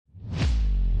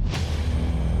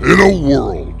In a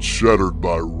world shattered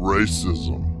by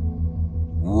racism,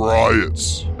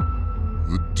 riots,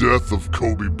 the death of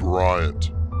Kobe Bryant,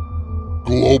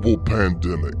 global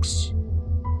pandemics,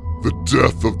 the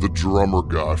death of the drummer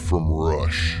guy from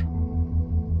Rush,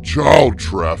 child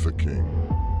trafficking,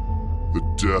 the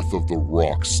death of The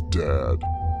Rock's dad,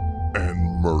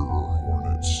 and murder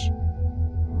hornets,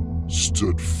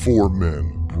 stood four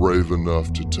men brave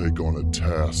enough to take on a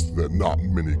task that not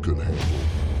many could handle.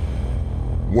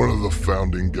 One of the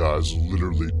founding guys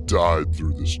literally died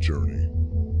through this journey.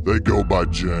 They go by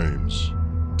James,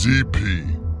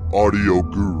 DP, Audio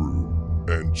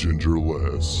Guru, and Ginger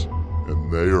Les,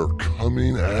 and they are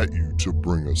coming at you to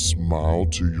bring a smile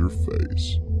to your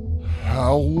face.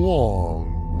 How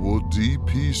long will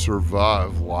DP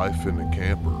survive life in a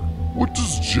camper? What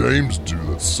does James do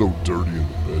that's so dirty in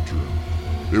the bedroom?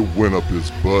 It went up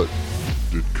his butt.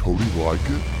 Did Cody like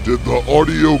it? Did the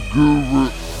Audio Guru...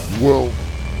 Well,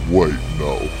 wait,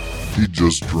 no. He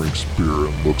just drinks beer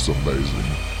and looks amazing.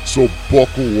 So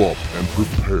buckle up and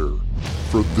prepare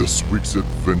for this week's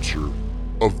adventure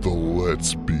of the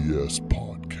Let's BS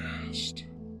podcast.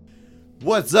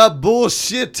 What's up,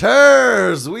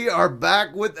 bullshitters? We are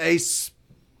back with a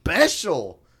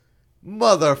special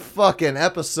motherfucking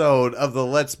episode of the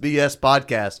Let's BS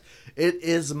podcast. It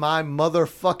is my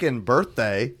motherfucking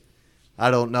birthday. I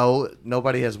don't know.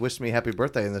 Nobody has wished me happy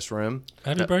birthday in this room.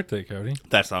 Happy birthday, Cody.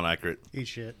 That's not accurate. Eat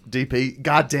shit. DP,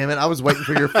 god damn it. I was waiting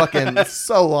for your fucking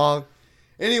so long.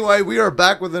 Anyway, we are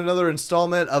back with another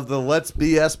installment of the Let's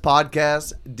BS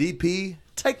podcast. DP,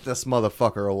 take this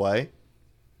motherfucker away.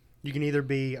 You can either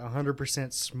be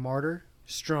 100% smarter,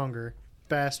 stronger,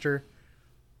 faster,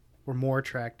 or more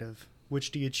attractive.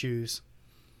 Which do you choose?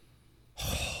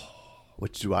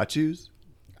 Which do I choose?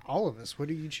 All of us. What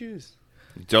do you choose?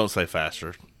 Don't say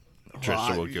faster.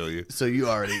 Tristan will kill you. So you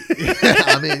already...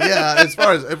 I mean, yeah, as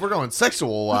far as... If we're going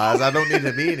sexual-wise, I don't need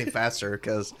to be any faster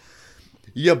because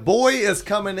your boy is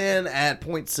coming in at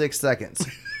 0.6 seconds.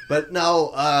 But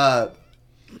no,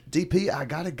 DP, I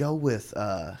got to go with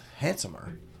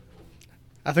handsomer.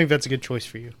 I think that's a good choice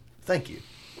for you. Thank you.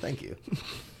 Thank you.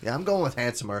 Yeah, I'm going with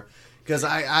handsomer because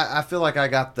I feel like I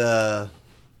got the...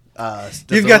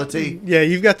 stability.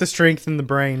 You've got the strength in the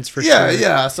brains for sure.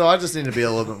 Yeah. So I just need to be a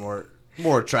little bit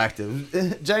more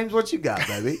attractive. James, what you got,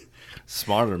 baby?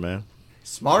 Smarter, man.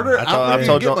 Smarter? I don't think you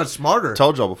can get much smarter. I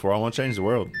told y'all before, I want to change the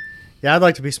world. Yeah, I'd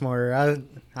like to be smarter.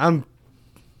 I'm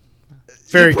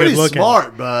very good looking.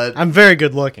 Smart, bud. I'm very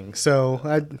good looking, so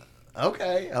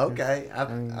Okay.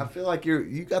 I feel like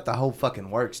you got the whole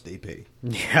fucking works, DP.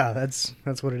 Yeah, that's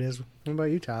what it is. What about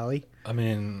you, Tally? I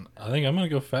mean, I think I'm going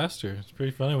to go faster. It's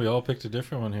pretty funny. We all picked a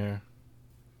different one here.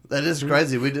 That is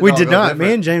crazy. We did not. Different.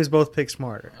 Me and James both picked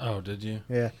smarter. Oh, did you?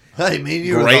 Yeah. Hey, me and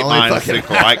you were Great the only minds fucking think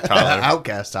alike, Tyler.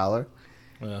 outcast, Tyler.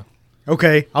 Yeah.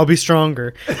 Okay, I'll be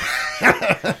stronger.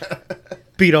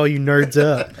 Beat all you nerds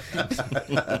up.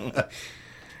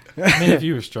 I mean, if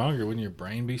you were stronger, wouldn't your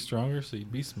brain be stronger? So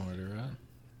you'd be smarter, right?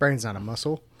 Brain's not a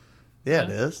muscle. Yeah, it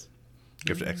is.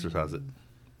 You have to exercise it.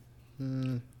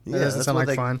 That doesn't sound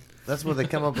like fun. That's where they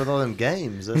come up with all them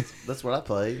games. That's what I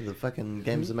play. The fucking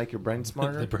games that make your brain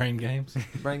smarter. The brain games.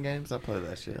 Brain games. I play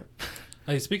that shit.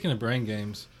 Hey, speaking of brain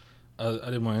games, I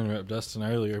didn't want to interrupt Dustin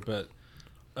earlier, but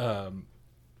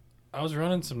I was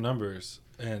running some numbers,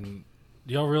 and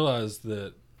do y'all realize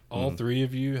that all three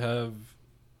of you have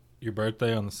your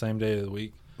birthday on the same day of the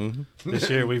week? Mm-hmm. This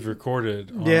year we've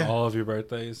recorded on all of your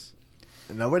birthdays.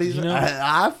 Nobody's.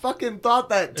 I fucking thought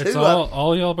that too. It's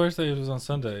all y'all birthdays was on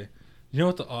Sunday. You know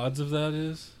what the odds of that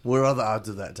is? What are the odds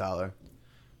of that, Tyler?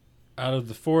 Out of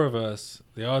the four of us,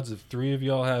 the odds of three of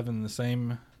y'all having the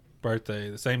same birthday,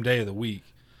 the same day of the week,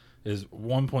 is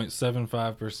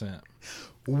 1.75%.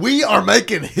 We are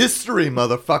making history,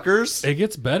 motherfuckers. It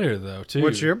gets better though, too.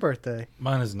 What's your birthday?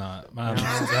 Mine is not. I'm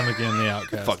again the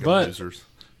outcast. Fucking but losers.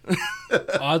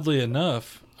 oddly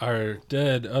enough, our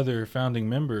dead other founding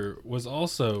member was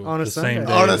also on a the Sunday. same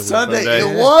day. On a of the Sunday,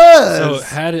 week. it was. So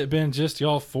had it been just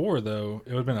y'all four, though,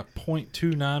 it would have been a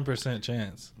 0.29%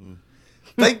 chance.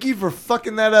 Thank you for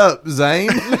fucking that up, Zane.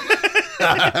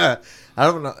 I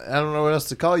don't know what else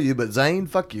to call you, but Zane,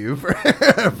 fuck you for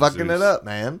fucking it up,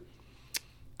 man.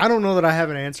 I don't know that I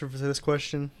have an answer for this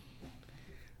question,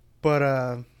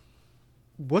 but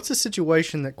what's a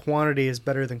situation that quantity is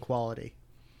better than quality?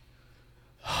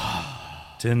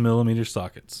 10 millimeter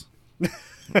sockets.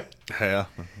 Yeah,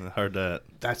 I heard that.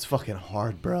 That's fucking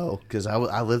hard, bro. Because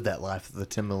I lived that life of the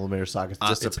 10mm sockets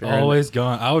It's disappearing. always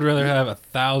gone. I would rather have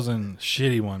 1,000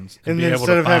 shitty ones And be then able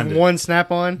instead to of find having it one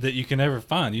snap-on, that you can never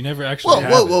find. You never actually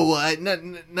have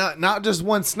it. Not just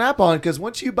one snap-on, because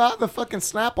once you buy the fucking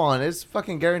snap-on, it's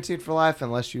fucking guaranteed for life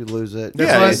unless you lose it.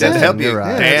 That's what I it said. doesn't help you You're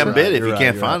right. damn You're bit right. if You're you right.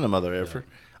 can't You're find right. them, mother effer.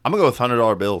 I'm gonna go with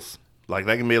 $100 bills. Like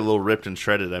they can be a little ripped and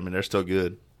shredded. I mean, they're still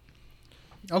good.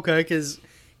 okay, because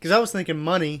I was thinking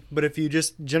money, but if you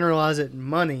just generalize it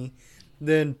money,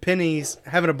 then pennies,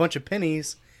 having a bunch of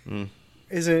pennies,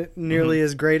 isn't nearly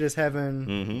as great as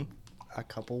having a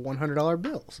couple $100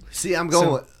 bills. See, I'm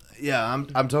going. I'm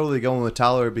totally going with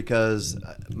Tyler because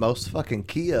most fucking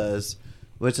Kias,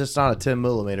 which it's not a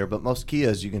 10mm, but most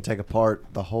Kias you can take apart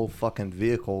the whole fucking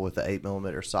vehicle with the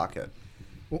 8mm socket.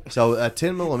 So a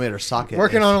 10mm socket.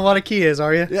 Working on a lot of Kias,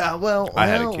 are you? Yeah, I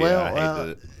had a Kia. I hated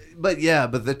it. But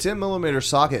the 10mm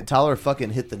socket, Tyler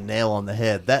fucking hit the nail on the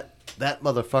head. That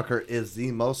motherfucker is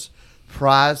the most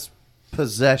prized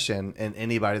possession in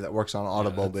anybody that works on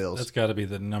automobiles. That's got to be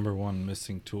the number one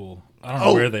missing tool. I don't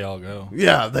know where they all go.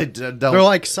 Yeah, they don't. They're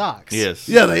like socks. Yes.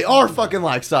 Yeah, they are fucking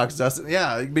like socks, Dustin.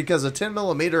 Yeah, because a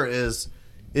 10mm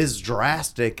is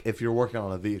drastic if you're working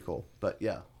on a vehicle. But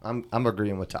yeah, I'm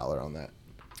agreeing with Tyler on that.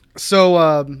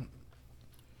 So,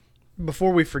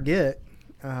 before we forget,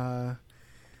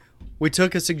 we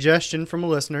took a suggestion from a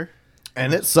listener.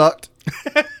 And it sucked.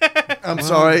 I'm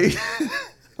sorry.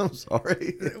 I'm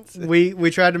sorry.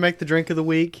 We tried to make the drink of the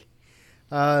week.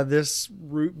 This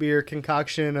root beer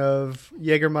concoction of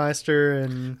Jägermeister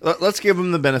and Let's give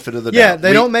them the benefit of the yeah, doubt.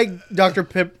 they don't make Dr.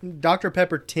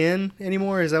 Pepper 10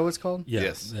 anymore. Is that what it's called? Yeah,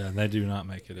 Yes. yeah, they do not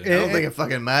make it. I don't think it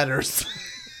fucking matters.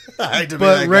 I hate to be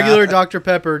But that regular guy. Dr.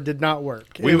 Pepper did not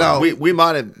work. We No.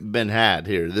 might have been had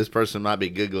here. This person might be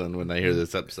giggling when they hear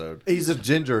this episode. He's a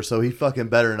ginger, so he fucking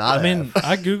better not I mean, have.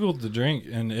 I googled the drink,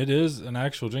 and it is an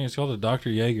actual drink. It's called a Dr.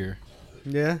 Jaeger.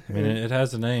 Yeah. I mean, it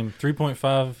has a name.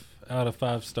 3.5 out of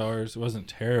 5 stars. It wasn't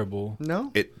terrible.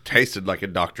 No. It tasted like a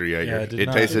Dr. Jaeger. Yeah, it did it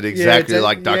not. tasted Yeah, exactly it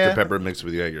like Dr. yeah. Pepper mixed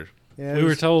with Jaeger. Yeah, We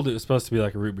were told it was supposed to be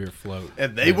like a root beer float.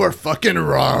 And they were fucking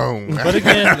wrong. But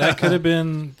again, that could have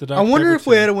been the Dr. I wonder Pepper if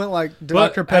we too. had went like But,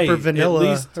 Dr. Pepper hey, at vanilla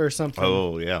least- or something.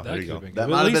 Oh, yeah. That There you could go. have been That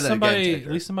good. might At have least been a game somebody, changer.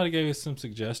 at least somebody gave us some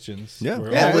suggestions. Yeah.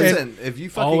 We're Yeah, always, listen, if you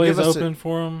fucking always give us open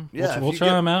for them. Yeah, if we'll you try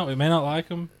get- them out. We may not like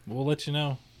them. We'll let you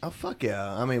know. Oh, fuck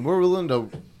yeah. I mean, we're willing to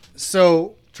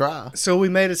So try. we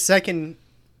made a second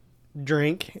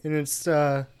drink, and it's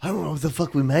I don't know what the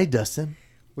fuck we made, Dustin.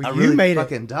 well, I you really made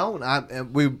fucking don't.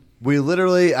 We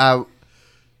literally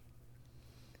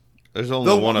There's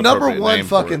only one the number appropriate one name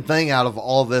for fucking it. thing out of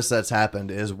all this that's happened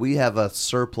is we have a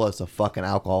surplus of fucking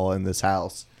alcohol in this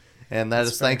house. And that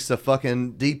is thanks to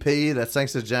fucking DP. That's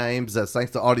thanks to James. That's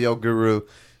thanks to Audio Guru.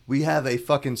 We have a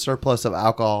fucking surplus of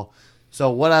alcohol. So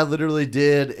what I literally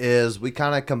did is we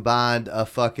kind of combined a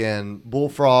fucking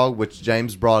bullfrog, which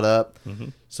James brought up.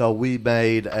 So we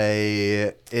made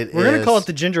we're gonna call it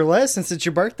the ginger les since it's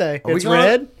your birthday. It's gonna-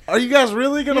 red. Are you guys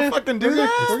really gonna Yeah, fucking do we're gonna-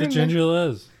 that? It's the ginger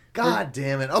les. God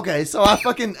damn it. Okay, so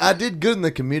I did good in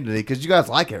the community because you guys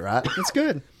like it, right? It's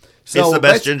good. So It's the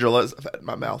best basi- ginger les I've had in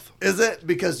my mouth. Is it?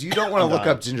 Because you don't want to look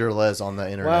up Ginger Les on the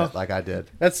internet Wow. like I did.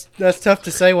 That's tough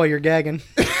to say while you're gagging.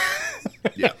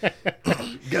 Yeah.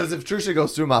 Because if Trisha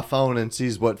goes through my phone and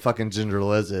sees what fucking Ginger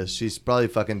Les is, she's probably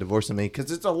fucking divorcing me.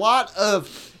 Because it's a lot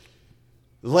of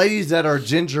ladies that are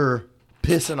ginger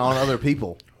pissing on other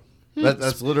people.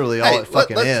 That's literally all it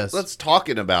fucking is. Let's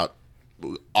talking about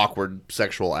awkward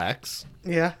sexual acts.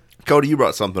 Yeah. Cody, you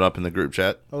brought something up in the group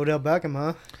chat. Odell Beckham,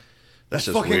 huh? That's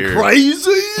just fucking weird.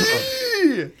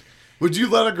 crazy. Would you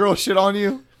let a girl shit on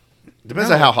you?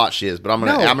 Depends on how hot she is, but I'm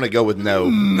gonna go with no.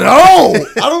 No.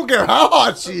 I don't care how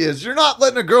hot she is. You're not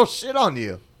letting a girl shit on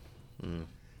you.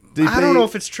 DP, I don't know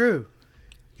if it's true.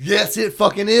 Yes, it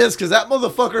fucking is, because that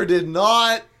motherfucker did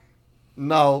not.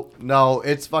 No,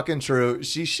 it's fucking true.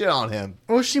 She shit on him.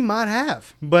 Well, she might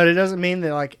have, but it doesn't mean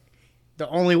that like the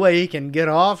only way he can get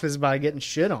off is by getting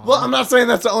shit on. Well, I'm not saying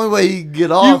that's the only way he can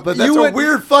get off, but that's you a wouldn't-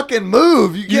 weird fucking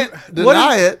move. You can't What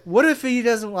deny if, it. What if he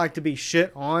doesn't like to be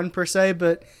shit on per se,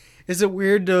 but is it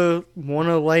weird to want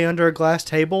to lay under a glass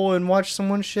table and watch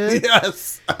someone shit?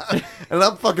 Yes. And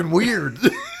I'm fucking weird.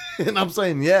 And I'm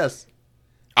saying yes.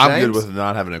 I'm James? good with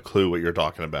not having a clue what you're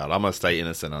talking about. I'm gonna stay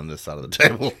innocent on this side of the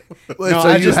table. Wait, No, so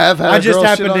I you just- have had I a just girl shit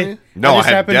happened on to- you? No, I just I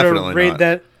have happened to definitely read not.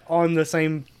 that on the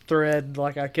same thread.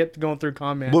 Like I kept going through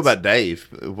comments. What about Dave?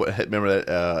 Remember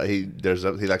that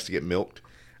he likes to get milked.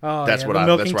 Oh, That's yeah, what the I.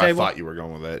 milking That's where table? I thought you were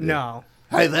going with that. Yeah. No,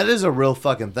 Hey, that is a real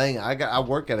fucking thing. I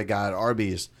work at a guy at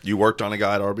Arby's. You worked on a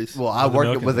guy at Arby's? Well, I the worked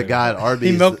milking with a thing. guy at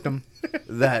Arby's. He milked them.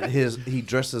 That he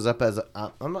dresses up as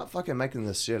I'm not fucking making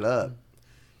this shit up.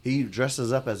 He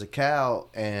dresses up as a cow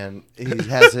and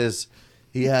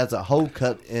he has a hole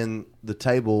cut in the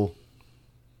table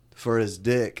for his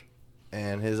dick,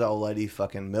 and his old lady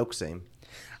fucking milks him.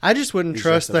 I just wouldn't He's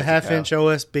trust dressed the up as a half-inch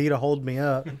OSB to hold me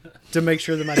up to make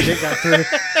sure that my dick got through.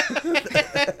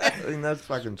 I mean, that's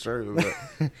fucking true.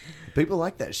 But people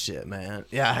like that shit, man.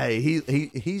 Yeah, hey,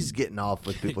 he's getting off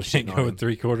with people Can't shitting go on with him.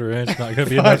 3/4 inch. Not gonna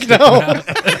be enough. Fuck to no. come out.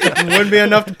 It wouldn't be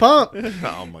enough to pump.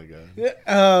 Oh, my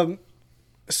God.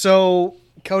 So,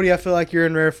 Cody, I feel like you're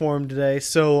in rare form today,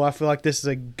 so I feel like this is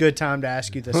a good time to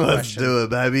ask you this Let's question. do it,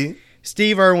 baby.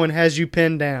 Steve Irwin has you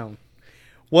pinned down.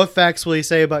 What facts will he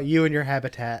say about you and your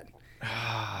habitat?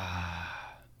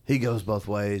 He goes both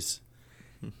ways.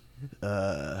 He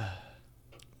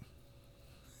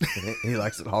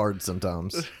likes it hard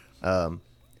sometimes. Oh,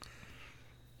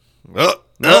 Not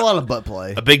a lot of butt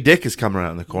play. a big dick is coming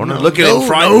around the corner. Look at him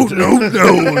frightened.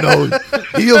 No.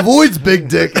 He avoids big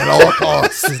dick at all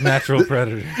costs. His natural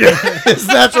predator. His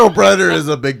natural predator is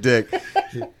a big dick.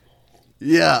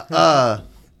 Yeah.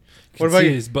 What about See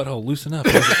you? his butthole loosen up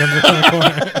as it comes around the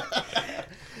corner.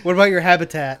 What about your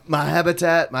habitat? My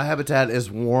habitat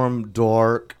is warm,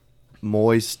 dark,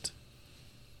 moist,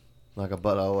 like a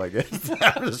butthole, I guess.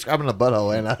 I'm describing a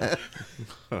butthole, ain't I?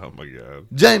 Oh, my God.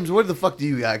 James, what the fuck do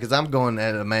you got? Because I'm going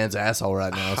at a man's asshole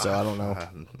right now, so I don't know.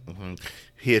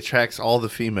 He attracts all the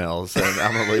females, and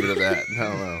I'm going to leave it at that. I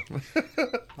don't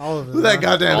know. All of it. With that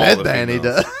goddamn All the headband he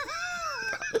females.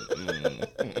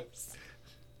 does.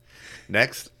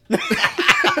 Next.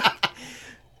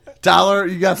 Tyler,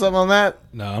 you got something on that?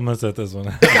 No, I'm gonna set this one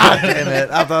out. God damn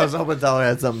it. I thought I was hoping Tyler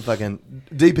had something fucking...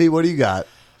 DP, what do you got?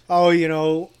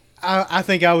 Oh, I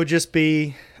think I would just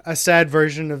be a sad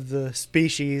version of the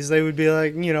species. They would be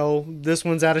like, this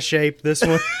one's out of shape. This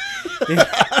one...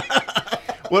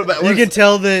 What about You can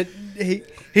tell that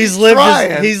he's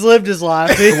lived his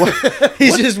life.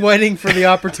 He's just waiting for the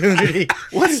opportunity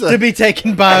to be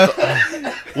taken by.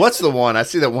 What's the one? I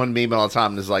see that one meme all the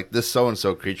time. That's like, this so and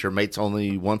so creature mates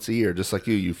only once a year, just like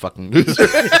you fucking loser.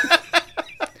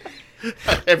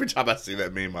 Every time I see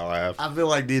that meme, I laugh. I feel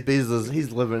like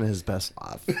he's living his best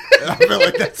life. I feel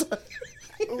like that's...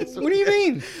 What do you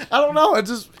mean? I don't know.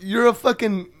 You're a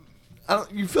fucking... I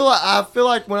feel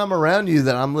like when I'm around you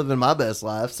that I'm living my best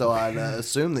life, so I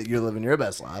assume that you're living your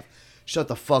best life. Shut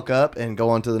the fuck up and go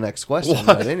on to the next question.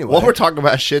 But anyway, Well, we're talking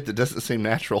about shit that doesn't seem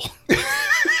natural.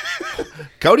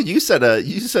 Cody, you said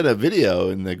a video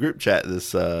in the group chat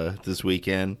this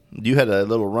weekend. You had a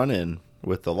little run-in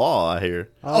with the law, I hear.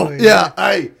 oh yeah,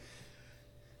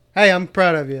 Hey, I'm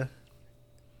proud of you.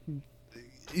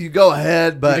 you go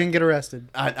ahead, You but didn't get arrested.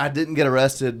 I didn't get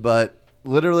arrested, but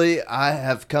literally I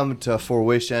have come to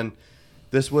fruition.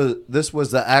 This was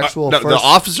the actual No, first. the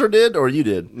officer did, or you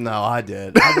did? No, I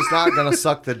did. I was not gonna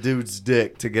suck the dude's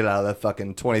dick to get out of that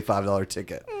fucking $25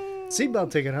 ticket.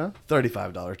 Seatbelt ticket, huh?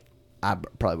 $35. I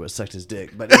probably would have sucked his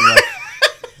dick, but anyway.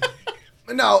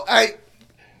 No,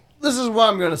 this is what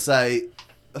I'm gonna say.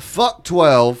 Fuck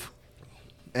 12,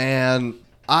 and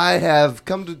I have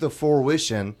come to the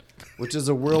fruition, which is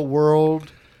a real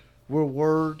word.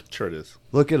 Sure it is.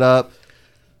 Look it up.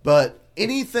 But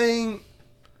anything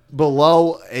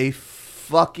below a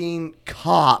fucking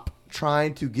cop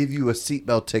trying to give you a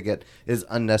seatbelt ticket is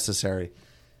unnecessary.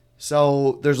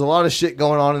 So there's a lot of shit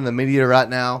going on in the media right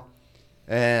now.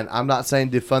 And I'm not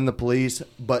saying defund the police,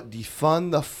 but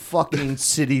defund the fucking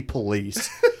city police.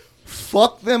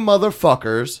 Fuck them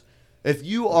motherfuckers. If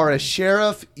you are a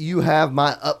sheriff, you have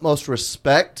my utmost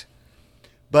respect.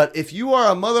 But if you are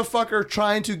a motherfucker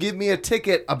trying to give me a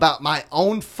ticket about my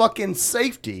own fucking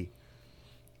safety,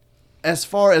 as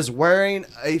far as wearing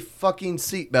a fucking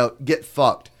seatbelt, get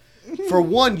fucked. For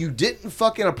one, you didn't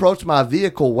fucking approach my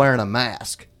vehicle wearing a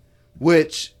mask,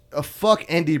 which... fuck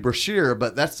Andy Brashear,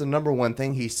 but that's the number one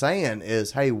thing he's saying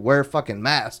is, hey, wear a fucking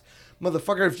mask.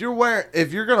 Motherfucker,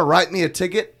 if you're gonna write me a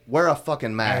ticket, wear a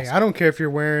fucking Hey, mask. I don't care if you're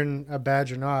wearing a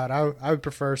badge or not. I would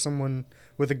prefer someone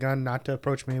with a gun not to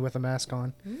approach me with a mask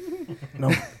on.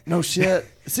 No shit.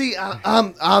 See,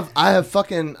 I have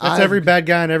fucking... That's every bad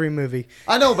guy in every movie.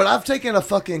 I know, but I've taken a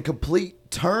fucking complete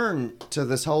turn to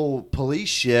this whole police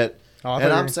shit, Oh, I and thought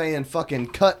you I'm were- saying fucking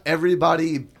cut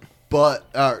everybody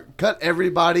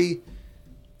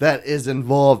that is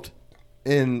involved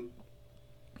in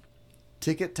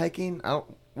ticket taking.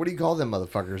 What do you call them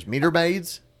motherfuckers? Meter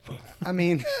maids? I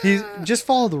mean, just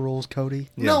follow the rules, Cody.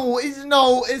 No,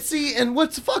 see, and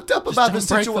what's fucked up about the Don't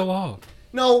break the situation? law.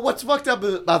 No, what's fucked up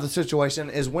about the situation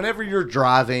is whenever you're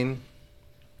driving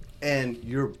and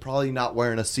you're probably not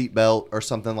wearing a seatbelt or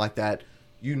something like that,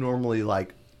 you normally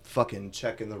like fucking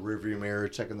checking the rearview mirror,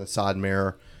 checking the side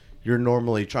mirror. You're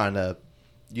normally trying to,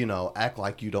 act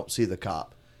like you don't see the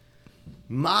cop.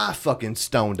 My fucking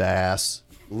stoned ass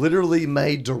literally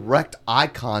made direct eye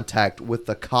contact with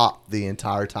the cop the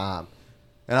entire time.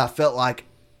 And I felt like,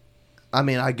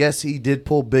 I guess he did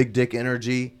pull big dick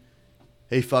energy.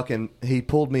 He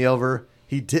pulled me over.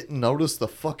 He didn't notice the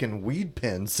fucking weed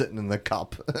pen sitting in the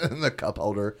cup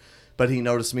holder, but he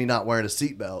noticed me not wearing a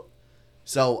seatbelt.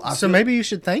 So maybe you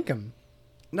should thank him.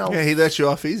 No, Yeah, he let you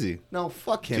off easy. no,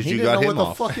 fuck him. 'Cause He you didn't got know him what the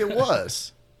off. fuck it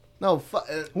was. No,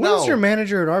 What's your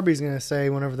manager at Arby's going to say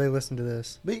whenever they listen to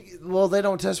this? Well, they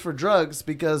don't test for drugs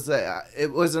because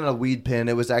it wasn't a weed pen.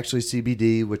 It was actually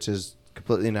CBD, which is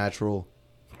completely natural.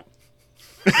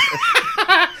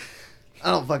 I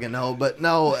don't fucking know, but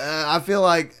no, I feel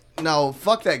like, no,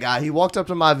 fuck that guy. He walked up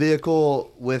to my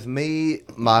vehicle with me,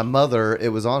 my mother. It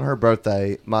was on her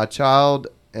birthday. My child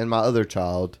and my other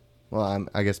child. Well,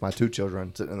 I guess my two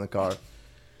children sitting in the car.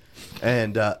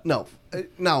 And no,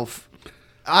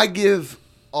 I give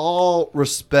all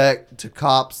respect to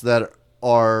cops that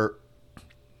are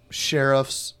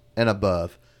sheriffs and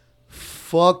above.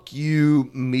 Fuck you,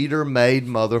 meter maid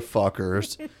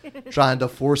motherfuckers, trying to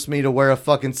force me to wear a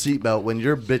fucking seatbelt when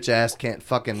your bitch ass can't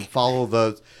fucking follow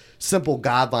the simple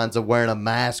guidelines of wearing a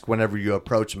mask whenever you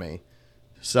approach me.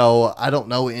 So I don't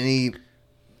know any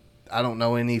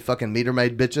fucking meter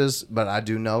maid bitches, but I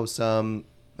do know some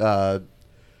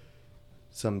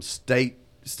state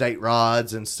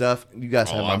rods and stuff. You guys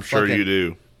have my I'm sure fucking- you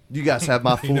do. You guys have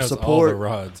my He full knows support. all the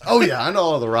rods. Oh yeah, I know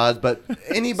all the rods, but So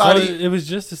anybody. it was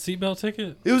just a seatbelt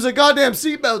ticket. It was a goddamn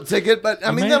seatbelt ticket, but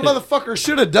I mean, made that it. mother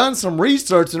should have done some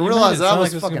research and You realized made it that I sound was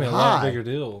like this fucking gonna be a lot high. bigger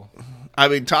deal. I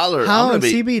mean, Tyler, How I'm in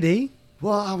gonna be CBD?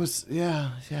 Well, I was,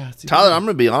 yeah. Tyler. I'm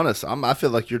gonna be honest. I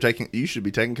feel like you should be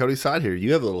taking Cody's side here.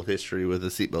 You have a little history with a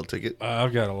seatbelt ticket.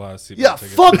 I've got a lot of seatbelt Yeah,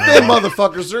 tickets. fuck them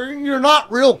motherfuckers. You're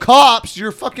not real cops.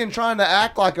 You're fucking trying to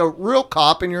act like a real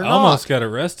cop, and you're I not. almost got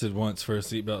arrested once for a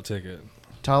seatbelt ticket.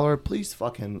 Tyler, please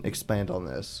fucking expand on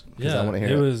this. 'Cause Yeah, I want to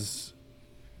hear it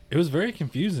it. was very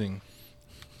confusing.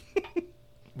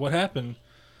 What happened?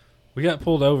 We got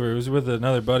pulled over. It was with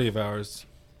another buddy of ours,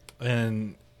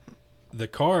 and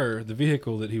the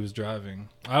vehicle that he was driving,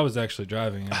 I was actually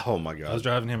driving it. Oh my I was God,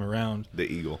 driving him around. the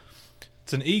Eagle.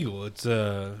 It's an Eagle. It's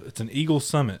an Eagle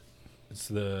Summit. It's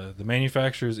the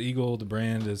manufacturer's Eagle. The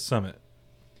brand is Summit.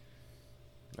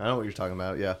 I know what you're talking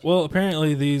about, yeah. Well,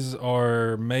 apparently these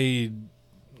are made,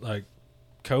 like,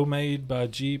 co-made by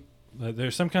Jeep.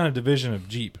 There's some kind of division of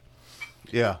Jeep.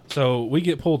 Yeah. So we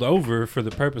get pulled over for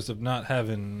the purpose of not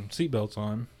having seatbelts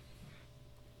on,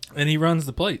 and he runs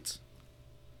the plates.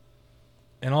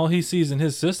 And all he sees in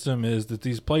his system is that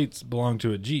these plates belong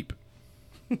to a Jeep.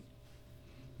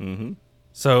 Mm-hmm.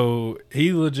 So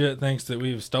he legit thinks that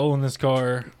we've stolen this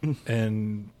car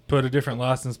and put a different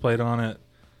license plate on it.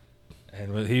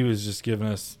 And he was just giving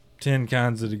us 10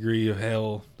 kinds of degree of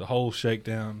hell, the whole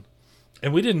shakedown.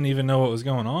 And we didn't even know what was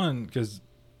going on because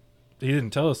he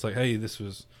didn't tell us, like, hey,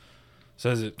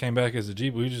 says it came back as a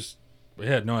Jeep. We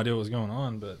had no idea what was going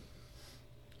on. But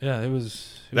yeah, it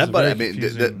was That, but I very mean,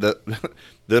 confusing.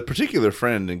 the particular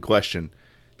friend in question,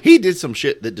 he did some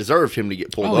shit that deserved him to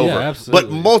get pulled Oh, yeah, over. absolutely.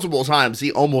 But multiple times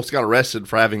he almost got arrested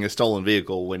for having a stolen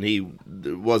vehicle when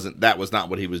that was not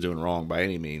what he was doing wrong by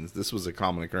any means. This was a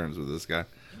common occurrence with this guy.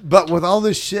 But with all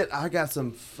this shit, I got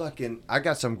some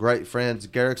great friends.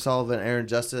 Garrick Sullivan, Aaron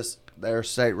Justice, they're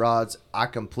state rods. I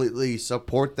completely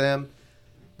support them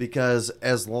because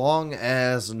as long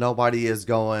as nobody is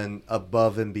going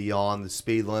above and beyond the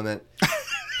speed limit.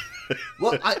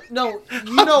 Well,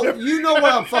 you know what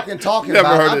I'm fucking talking Never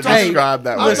about. heard I'm it talking- described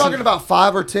that I'm way. talking about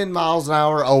 5 or 10 miles an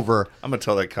hour over. I'm gonna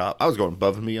tell that cop I was going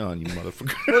above and beyond, you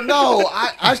motherfucker. But no,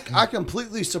 I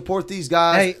completely support these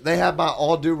guys. Hey. They have my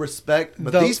all due respect.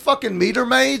 But The- these fucking meter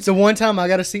maids, The one time I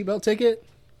got a seatbelt ticket,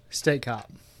 state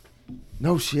cop.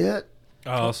 no shit.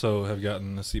 I also have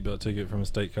gotten a seatbelt ticket from a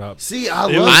state cop. See, I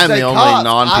It love was- I'm state the only cops.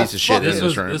 non-piece of shit fucking- in This this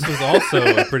was room. this was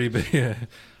also a pretty big.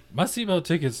 My seatbelt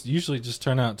tickets usually just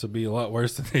turn out to be a lot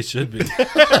worse than they should be.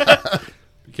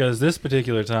 Because this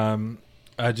particular time,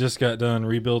 I just got done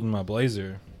rebuilding my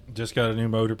Blazer. Just got a new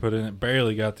motor put in it.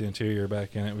 Barely got the interior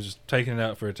back in it. Was just taking it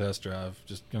out for a test drive.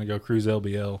 Just gonna go cruise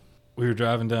LBL. We were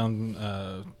driving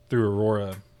down through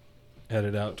Aurora,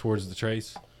 headed out towards the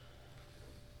Trace.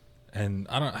 And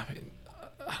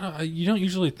you don't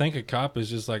usually think a cop is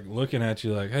just like looking at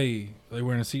you like, hey, they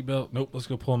wearing a seatbelt? Nope, let's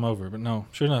go pull them over. But no,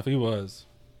 sure enough, he was.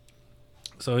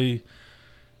 So he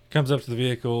comes up to the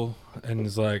vehicle and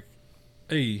is like,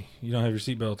 hey, you don't have your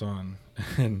seatbelt on.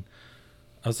 And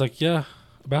I was like, yeah,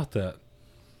 about that.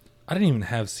 I didn't even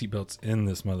have seatbelts in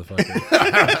this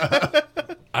motherfucker.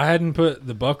 I hadn't put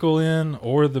the buckle in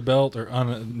or the belt or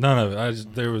none of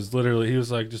it. There was literally, he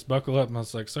was like, just buckle up. And I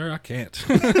was like, sir, I can't.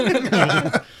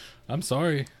 I'm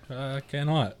sorry. I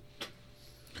cannot.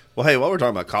 Well, hey, while we're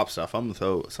talking about cop stuff, I'm going to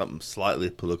throw something slightly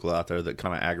political out there that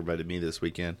kind of aggravated me this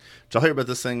weekend. Did y'all hear about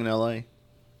this thing in L.A.?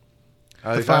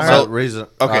 The fire- reason.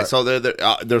 Okay, so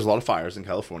there's a lot of fires in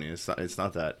California. It's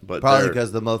not that. But Probably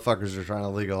because the motherfuckers are trying to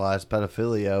legalize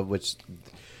pedophilia, which,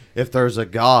 if there's a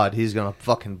god, he's going to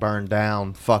fucking burn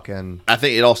down fucking... I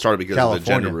think it all started because of the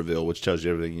California. gender reveal, which tells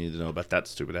you everything you need to know about that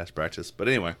stupid-ass practice. But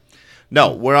anyway,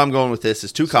 no, where I'm going with this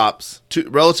is two cops, two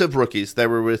relative rookies. They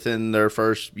were within their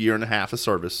first year and a half of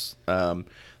service.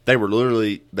 They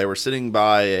were sitting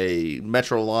by a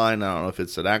metro line. I don't know if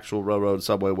it's an actual railroad,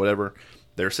 subway, whatever.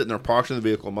 They're sitting there parked in the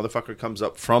vehicle. Motherfucker comes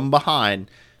up from behind,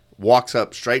 walks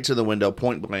up straight to the window,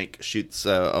 point blank, shoots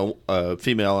a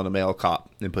female and a male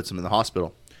cop, and puts them in the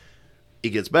hospital. It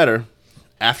gets better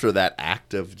after that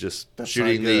act of just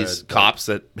shooting not these good, cops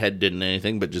that hadn't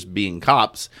anything but just being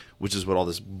cops, which is what all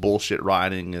this bullshit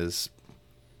rioting is.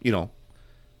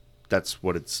 That's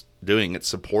what it's doing. It's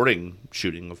supporting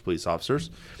shooting of police officers.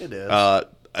 It is.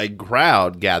 A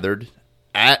crowd gathered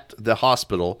at the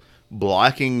hospital,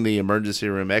 blocking the emergency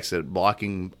room exit,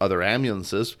 blocking other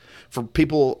ambulances for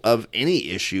people of any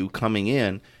issue coming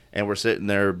in, and we're sitting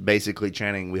there basically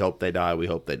chanting, "We hope they die. We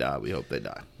hope they die. We hope they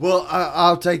die." Well,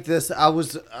 I'll take this. I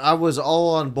was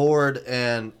all on board,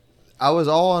 and I was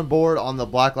all on board on the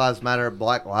Black Lives Matter,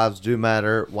 Black Lives Do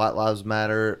Matter, White Lives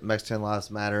Matter, Mexican Lives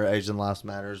Matter, Asian Lives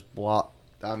Matters,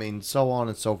 so on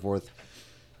and so forth.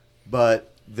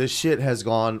 But this shit has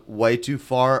gone way too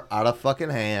far out of fucking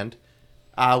hand.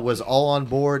 I was all on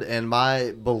board, and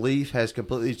my belief has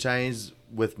completely changed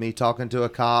with me talking to a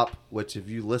cop, which if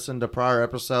you listen to prior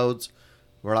episodes,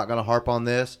 we're not going to harp on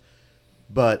this,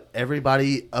 but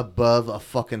everybody above a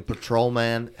fucking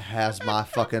patrolman has my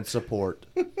fucking support.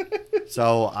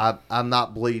 So I'm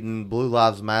not bleeding Blue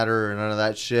Lives Matter or none of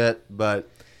that shit, but...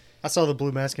 I saw the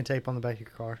blue masking tape on the back of your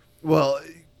car. Well,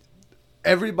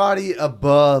 everybody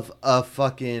above a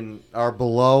fucking... or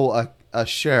below a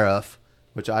sheriff,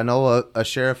 which I know a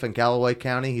sheriff in Callaway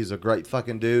County, he's a great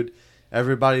fucking dude.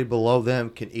 Everybody below them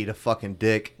can eat a fucking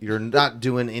dick. You're not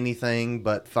doing anything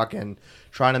but fucking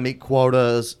trying to meet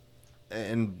quotas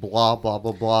and blah, blah,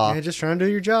 blah, blah. Yeah, just trying to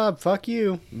do your job. Fuck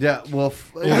you. Yeah, well,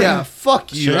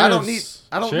 fuck you.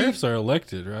 Sheriffs are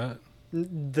elected, right?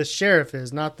 The sheriff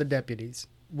is, not the deputies.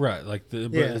 Right, like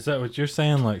but Yeah. is that what you're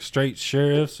saying? Like straight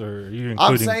sheriffs, or are you including?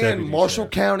 I'm saying deputy Marshall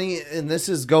sheriffs? County, and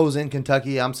this goes in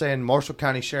Kentucky. I'm saying Marshall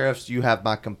County sheriffs, you have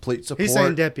my complete support. He's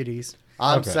saying deputies.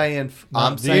 I'm Okay. saying, Not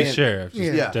I'm these saying, sheriffs,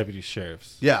 just Yeah. deputy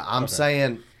sheriffs. yeah, I'm Okay.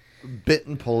 saying,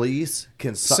 Benton police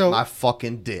can suck So- my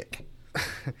fucking dick.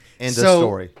 End of So-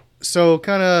 story. So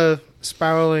kind of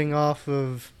spiraling off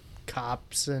of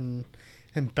cops and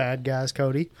bad guys,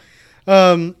 Cody.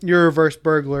 You're a reverse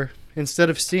burglar. Instead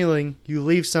of stealing, you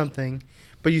leave something,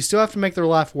 but you still have to make their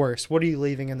life worse. What are you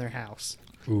leaving in their house?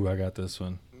 Ooh, I got this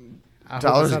one. I hope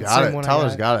Tyler's it's not the got same it. one I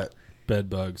Tyler's got it. Bed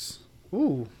bugs.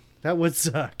 Ooh, that would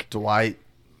suck. Dwight.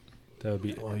 That would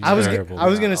be I was terrible.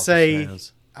 gonna say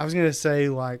Fans.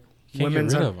 like Can't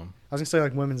women's. get rid of them. I was gonna say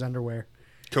like women's underwear.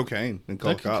 Cocaine and call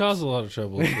That could cops. cause a lot of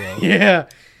trouble as well. Yeah,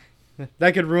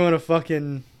 that could ruin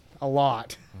a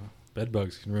lot. Bed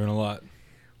bugs can ruin a lot.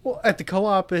 Well, at the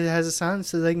co-op, it has a sign that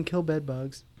says they can kill bed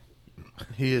bugs.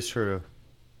 He is true.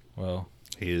 Well,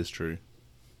 He is true.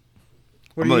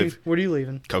 What I'm are you? leave. What are you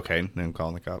leaving? Cocaine and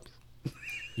calling the cops.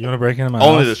 you want to break into my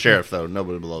Only house? the sheriff, though.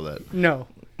 Nobody below that. No,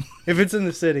 if it's in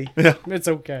the city, Yeah. it's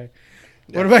okay.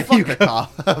 What about Fuck you? the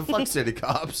cop. Fuck city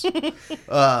cops.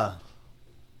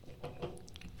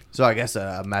 So I guess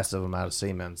a massive amount of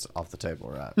semen's off the table,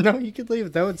 right? No, you could leave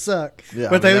it. That would suck. Yeah,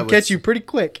 but I they mean, would that catch would- you pretty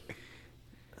quick.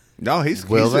 No, he's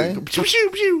Will they? Pew, pew,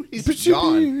 pew. He's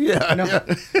gone. Yeah, No,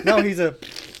 no, he's a.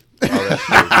 yeah.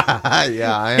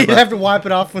 I am. He'd have to wipe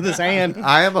it off with his hand.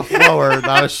 I am a thrower,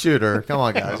 not a shooter. Come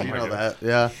on, guys. You know that.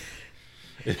 Yeah.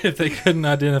 If they couldn't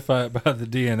identify it by the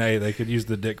DNA, they could use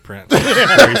the dick print.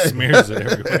 Where he smears it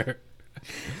everywhere.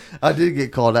 I did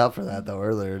get called out for that though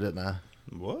earlier, didn't I?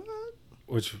 What?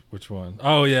 Which one?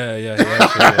 Oh yeah.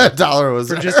 Actually, Dollar was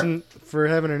For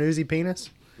having an oozy penis.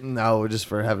 no, just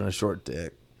for having a short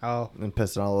dick Oh, and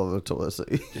pissing all over the toilet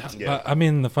seat. yeah. I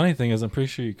mean, the funny thing is, I'm pretty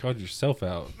sure you called yourself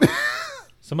out.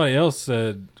 Somebody else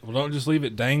said, "Well, don't just leave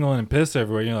it dangling and piss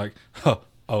everywhere." You're like,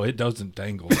 "Oh, it doesn't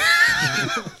dangle."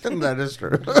 That is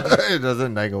true. It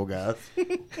doesn't dangle, guys.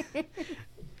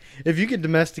 if you could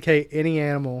domesticate any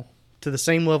animal to the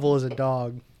same level as a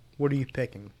dog, what are you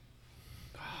picking?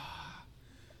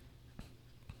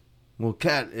 Well,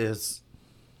 cat is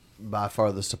by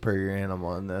far the superior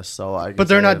animal in this, so I. But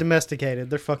they're not domesticated.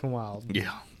 They're fucking wild.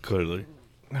 Yeah, clearly.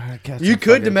 You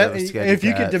could if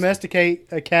you could domesticate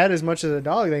a cat as much as a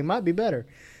dog, they might be better.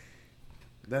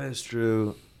 That is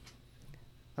true.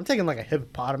 I'm taking like a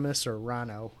hippopotamus or a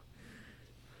rhino.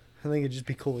 I think it'd just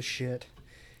be cool as shit.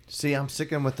 See, I'm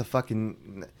sticking with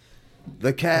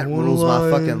the cat One rules my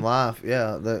lion. fucking life.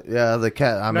 Yeah, the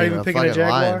cat. I Not mean, even a picking a fucking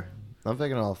lion. jaguar? I'm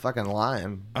picking a fucking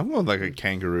lion. I'm going like a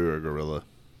kangaroo or gorilla.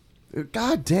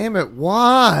 God damn it!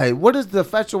 Why? What is the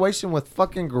infatuation with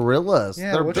fucking gorillas?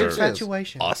 Yeah, They're what's your bitches.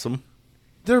 infatuation? Awesome.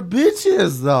 They're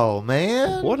bitches, though,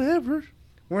 man. Whatever.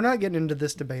 We're not getting into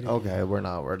this debate. Okay, we're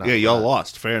not. Yeah, y'all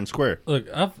lost fair and square. Look,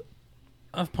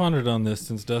 I've pondered on this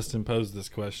since Dustin posed this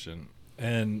question,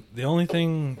 and the only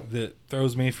thing that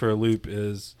throws me for a loop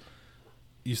is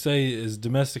you say is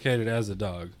domesticated as a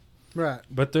dog, Right.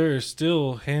 but there are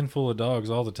still a handful of dogs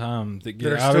all the time that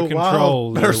get That are out of still wild.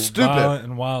 control. They're that are stupid. violent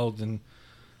and wild, and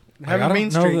like, Have a I don't mean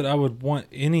know streak. that I would want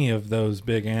any of those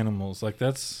big animals. Like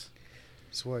that's.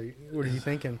 So what are you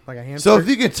thinking? Like a hamster? So if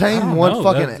you could I tame don't one know.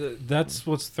 fucking, That's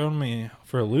what's thrown me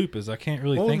for a loop. Is I can't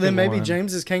really well, think. then of maybe one.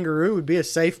 James's kangaroo would be a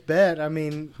safe bet. I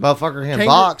mean, motherfucker can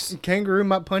box. Kangaroo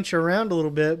might punch you around a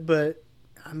little bit, but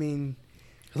I mean,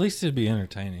 At least it'd be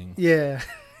entertaining. yeah,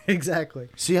 exactly.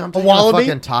 See, I'm taming a wallaby?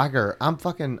 fucking tiger. I'm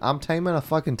taming a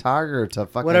fucking tiger to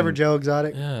fucking Whatever, Joe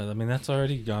Exotic. Yeah, I mean that's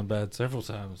already gone bad several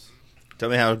times. Tell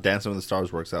me how Dancing with the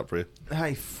Stars works out for you.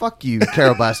 Hey, fuck you,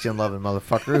 Carol Baskin loving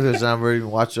motherfucker who's never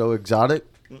even watched Joe Exotic.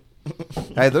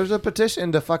 Hey, there's a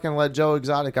petition to fucking let Joe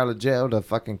Exotic out of jail to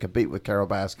fucking compete with Carol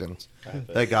Baskins.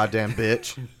 That goddamn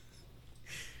bitch.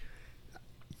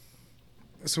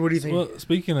 So what do you think? Well,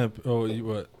 speaking of,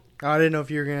 what? Oh, I didn't know if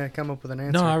you were gonna come up with an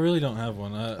answer. No, I really don't have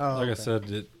one. Like okay. I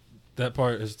said, that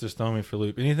part is just throwing me for a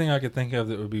loop. Anything I could think of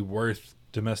that would be worth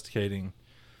domesticating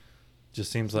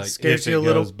just seems like Scares if you it a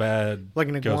little, goes bad, like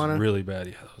an goes iguana? really bad.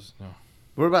 Yeah, no.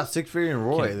 What about Six Figure and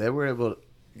Roy? Can't- They were able.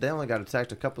 They only got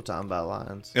attacked a couple times by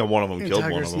lions. Yeah, one of them And killed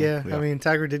Tigers, one of them. yeah, I mean,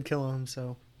 Tiger did kill him,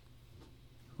 so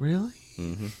Really?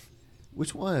 Mm-hmm.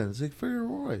 Which one? Six Figure and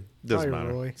Roy? Doesn't Probably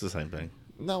matter. Roy. It's the same thing.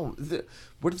 No.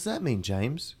 What does that mean,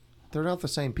 James? They're not the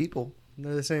same people.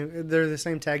 they're the same. They're the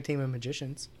same tag team of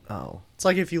magicians. Oh. It's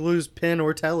like if you lose Penn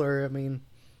or Teller. I mean,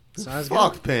 it's not as good.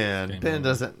 Fuck Penn. Game Penn over.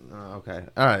 doesn't. Oh, okay.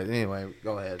 All right. Anyway,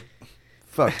 go ahead.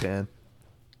 Fuck Penn.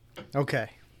 Okay.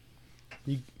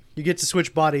 You get to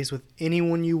switch bodies with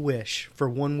anyone you wish for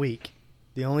 1 week.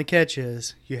 The only catch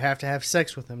is you have to have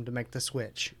sex with them to make the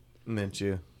switch.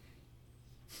 Minshew.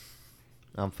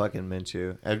 I'm fucking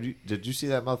Minshew. Did you see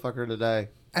that motherfucker today?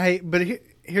 Hey, but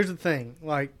here's the thing.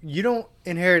 Like, you don't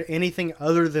inherit anything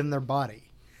other than their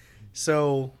body.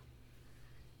 So,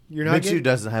 you're not Minshew getting...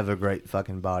 doesn't have a great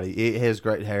fucking body. He has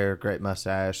great hair, great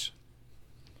mustache.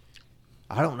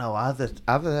 I don't know. I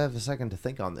have a second to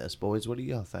think on this, boys. What do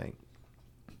y'all think?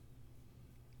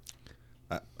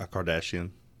 A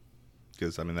Kardashian.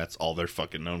 Because, I mean, that's all they're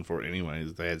fucking known for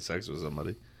anyways. They had sex with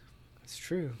somebody. It's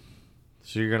true.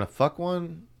 So you're gonna fuck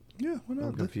one? Yeah, why not?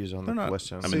 I'm confused on They're the not-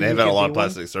 question. I So mean, you they've had a could lot be of one?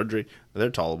 plastic surgery. They're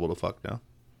tolerable to fuck now.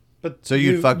 But So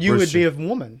you'd fuck you Bruce would be a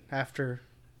woman after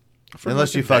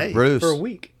Unless you fuck Bruce. for a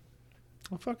week.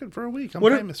 I'm fucking for a week. I'm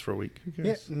What if- famous for a week. Who Yeah,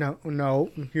 cares? no,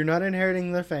 you're not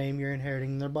inheriting their fame. You're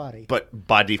inheriting their body. But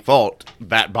by default,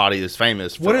 that body is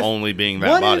famous for What if- only being that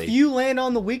What body. if you land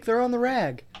on the week they're on the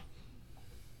rag?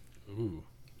 Ooh.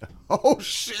 Oh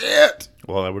shit!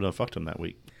 Well, I would have fucked him that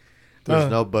week. There's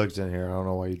no bugs in here. I don't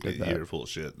know why you did that. You're full of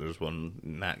shit. There's one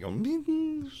gnat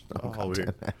going. Oh, over here.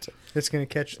 damn it. It's gonna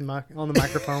catch the on the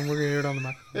microphone. We're gonna hear it on the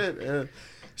microphone.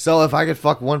 So if I could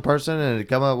fuck one person and it'd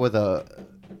come up with a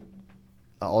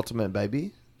ultimate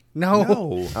baby? No,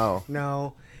 Oh.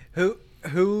 no.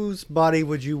 Whose body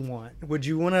would you want? Would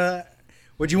you wanna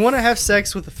have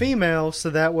sex with a female so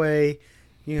that way,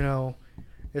 you know,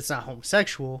 it's not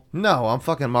homosexual? No, I'm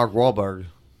fucking Mark Wahlberg.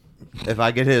 If I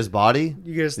get his body,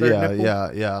 You get his third nipple?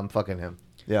 yeah, I'm fucking him.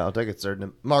 Yeah, I'll take it third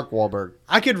nipple. Mark Wahlberg.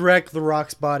 I could wreck The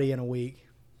Rock's body in a week.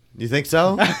 You think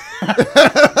so?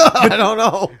 I don't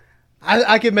know.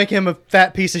 I could make him a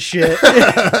fat piece of shit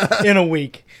in a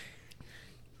week.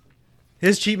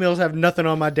 His cheat meals have nothing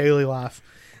on my daily life.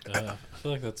 I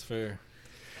feel like that's fair.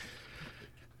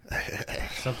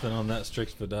 Something on that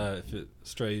strict of a diet if it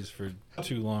strays for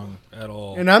too long at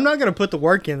all. And I'm not going to put the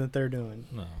work in that they're doing.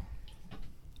 No.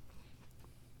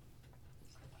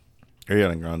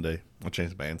 Ariana Grande. I'll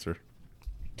change my answer.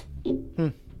 She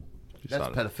That's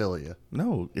saw it. pedophilia.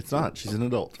 No, it's not. She's an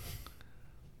adult.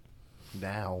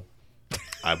 Now.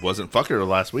 I wasn't fucking her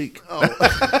last week.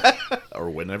 Or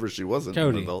whenever she wasn't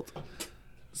Cody. an adult.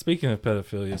 Speaking of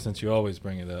pedophilia, since you always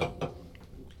bring it up,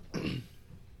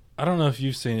 I don't know if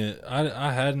you've seen it.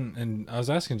 I hadn't, and I was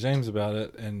asking James about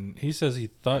it, and he says he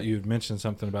thought you had mentioned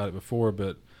something about it before,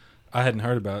 but I hadn't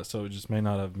heard about it, so it just may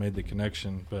not have made the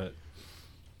connection. But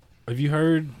have you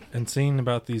heard and seen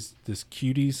about this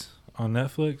Cuties on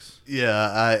Netflix?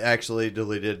 Yeah, I actually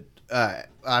deleted. I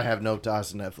have no ties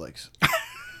to Netflix.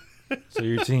 So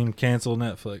your team canceled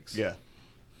Netflix. Yeah.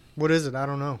 What is it? I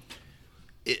don't know.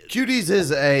 Cuties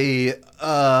is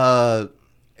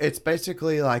it's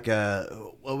basically like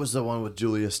what was the one with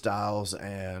Julia Stiles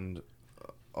and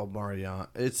Omarion?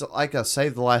 It's like a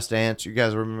Save the Last Dance. You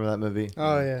guys remember that movie?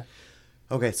 Oh yeah.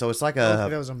 Okay, so it's like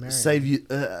that was American.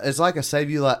 it's like a Save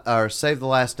the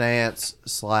Last Dance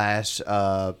 /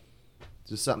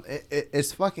 just something.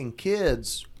 It's fucking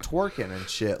kids twerking and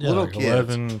shit. Yeah, Little like kids.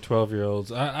 11,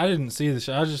 12-year-olds. I didn't see the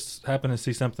show. I just happened to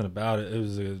see something about it.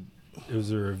 It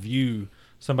was a review.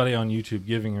 Somebody on YouTube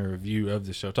giving a review of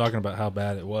the show, talking about how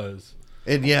bad it was.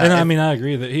 And yeah, And I mean, I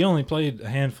agree that he only played a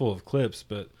handful of clips,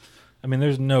 but I mean,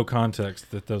 there's no context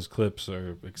that those clips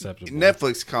are acceptable.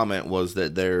 Netflix comment was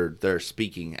that they're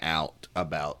speaking out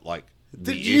about like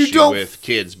the You issue don't- with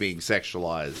kids being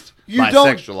sexualized You by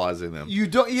don't- sexualizing them. You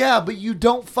don't, yeah, but you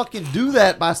don't fucking do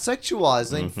that by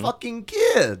sexualizing fucking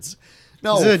kids.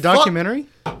 No, Is it a fuck- documentary?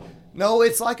 No,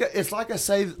 it's like a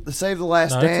Save the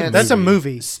Last No, it's a Dance. That's a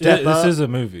movie. Step up. This is a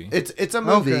movie. It's a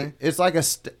movie. Okay. It's like a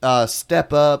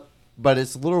Step Up, but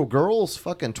it's little girls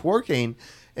fucking twerking,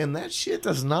 and that shit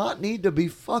does not need to be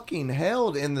fucking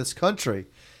held in this country,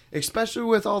 especially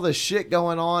with all this shit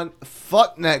going on.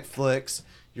 Fuck Netflix.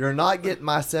 You're not getting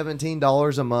my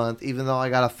 $17 a month, even though I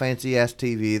got a fancy ass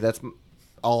TV. That's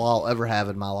all I'll ever have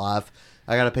in my life.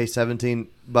 I gotta pay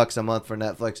 $17 a month for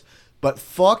Netflix, but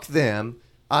fuck them.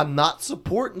 I'm not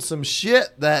supporting some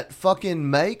shit that fucking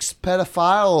makes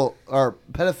pedophilia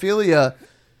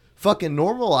fucking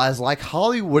normalized like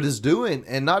Hollywood is doing,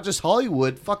 and not just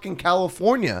Hollywood, fucking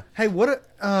California. Hey, what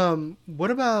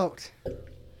about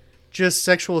just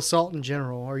sexual assault in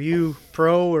general? Are you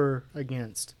pro or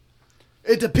against?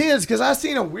 It depends, because I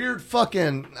seen a weird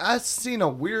fucking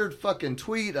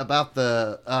tweet about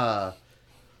the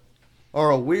or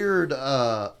a weird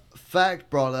fact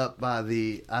brought up by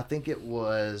I think it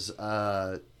was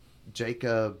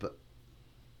Jacob.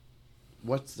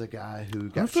 What's the guy who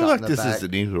got I feel shot like in the this back? is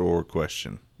an either or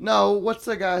question. No, what's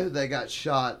the guy who they got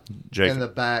shot Jacob. in the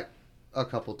back a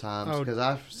couple times? Oh, Because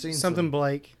I've seen Something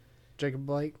Blake, Jacob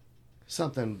Blake.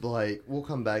 something Blake. We'll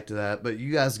come back to that, but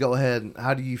you guys go ahead.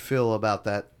 How do you feel about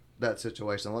that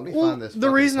situation? Let me Well, find this. the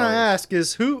fucking reason I post. ask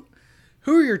is who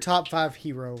are your top 5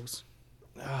 heroes?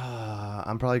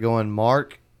 I'm probably going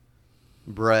Mark,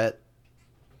 Brett,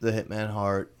 the Hitman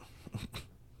Hart.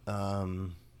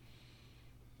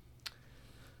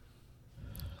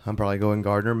 I'm probably going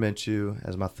Gardner Minshew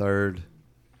as my third.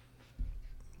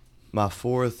 My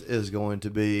fourth is going to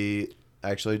be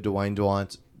actually Dwayne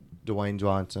Johnson. The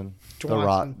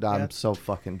Rock. Johnson, I'm yeah. so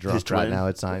fucking drunk His right twin? now.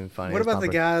 It's not even funny. What It's about my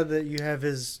the guy that you have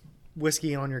his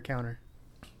whiskey on your counter?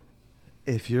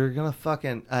 If you're gonna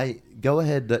fucking, hey, go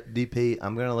ahead, DP.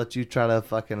 I'm gonna let you try to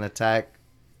fucking attack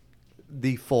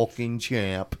the fucking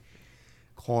champ,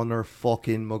 Conor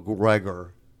fucking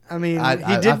McGregor. I mean, I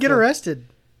he did get feel- arrested.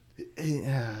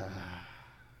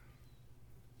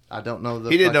 I don't know.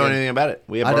 He didn't know anything about it.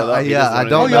 We had I brought don't- it up. He yeah, doesn't know I anything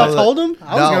don't Oh, about know y'all it. told him?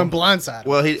 I was No. going blindside.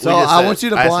 Well, we So just I said- want you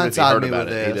to asked him if he blindside heard me about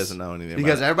with it. this. He doesn't know anything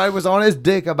because about it. everybody was on his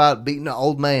dick about beating an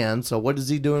old man. So what is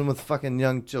he doing with fucking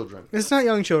young children? It's not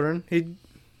young children. He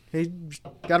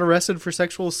got arrested for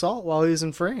sexual assault while he was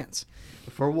in France.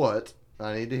 For what?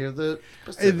 I need to hear the.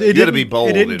 It You got to be didn't- bold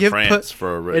it didn't in give France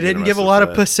for It didn't give a arrested lot for of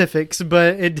that. specifics,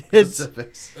 but it did.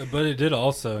 specifics. But it did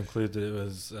also include that it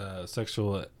was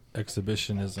sexual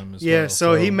exhibitionism as Yeah, well.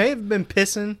 so he may have been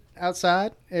pissing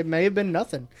outside. It may have been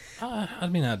nothing. I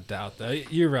mean, I doubt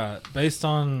that. You're right. Based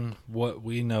on what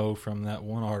we know from that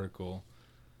one article,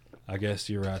 I guess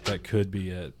you're right. That could be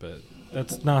it, but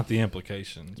that's not the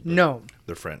implications. But No.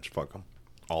 They're French. Fuck them.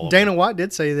 All of Dana them. White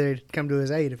did say they'd come to his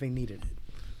aid if he needed it.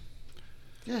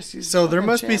 Yes, he's So there fucking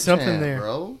must be champ, something there.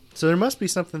 bro. So there must be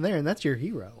something there, and that's your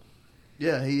hero.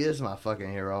 Yeah, he is my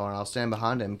fucking hero, and I'll stand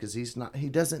behind him because he's not. He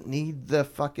doesn't need the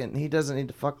fucking. He doesn't need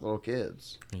to fuck little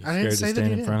kids. Are you I didn't scared say to that stand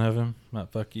he in did. front of him? Might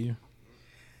fuck you.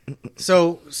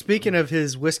 So speaking of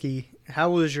his whiskey, how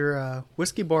was your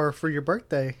whiskey bar for your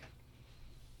birthday?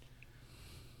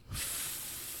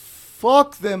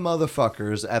 Fuck them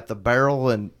motherfuckers at the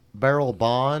Barrel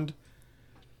Bond.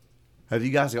 Have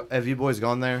you boys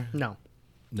gone there? No.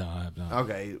 No, I have not.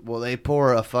 Okay, well they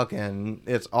pour a fucking.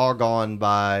 It's all gone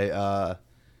by.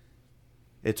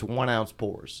 It's 1 ounce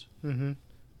pours. Mm-hmm.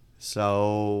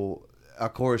 So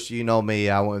of course, you know me.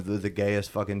 I went with the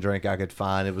gayest fucking drink I could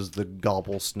find. It was the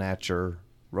Gobble Snatcher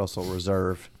Russell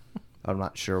Reserve. I'm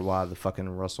not sure why the fucking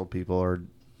Russell people are.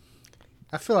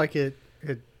 I feel like it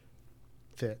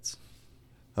fits.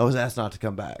 I was asked not to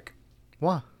come back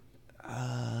Why?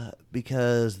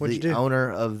 because What'd the you do?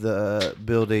 owner of the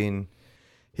building,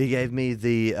 he gave me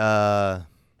the.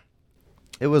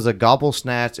 It was a Gobble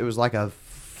Snatch. It was like a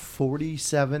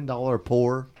 $47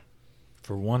 pour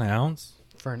For 1 ounce?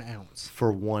 For an ounce.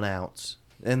 for 1 ounce,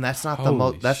 and that's not the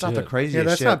Holy That's not the shit. craziest. Yeah,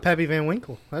 that's shit. not Pappy Van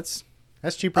Winkle. That's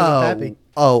cheaper than Pappy.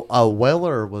 A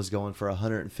Weller was going for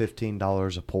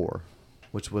 $115 a pour,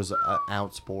 which was an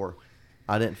ounce pour.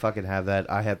 I didn't fucking have that.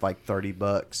 I had like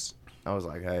 $30. I was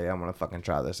like, hey, I'm gonna fucking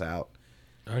try this out.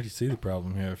 I already see the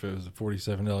problem here. If it was a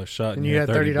 $47 shot And you had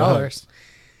 $30.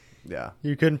 Yeah,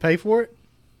 You couldn't pay for it?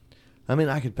 I mean,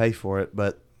 I could pay for it,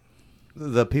 but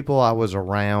the people I was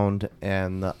around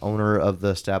and the owner of the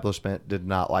establishment did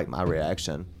not like my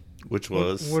reaction. Which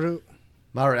was What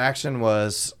My reaction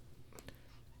was,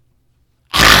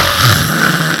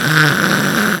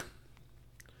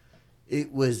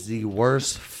 it was the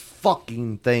worst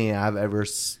fucking thing I've ever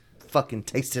fucking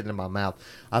tasted in my mouth.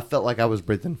 I felt like I was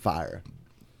breathing fire.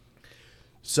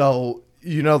 So,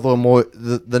 you know,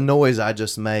 the noise I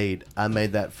just made, I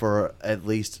made that for at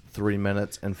least 3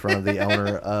 minutes in front of the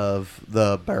owner of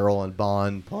the Barrel and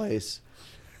Bond place.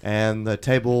 And the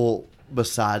table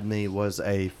beside me was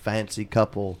a fancy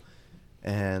couple,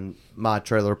 and my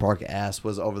trailer park ass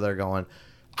was over there going,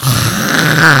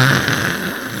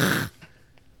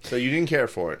 so you didn't care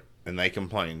for it, and they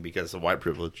complained because of white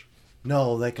privilege.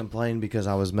 no, they complained because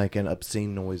I was making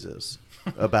obscene noises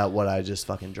about what I just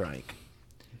fucking drank.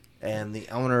 And the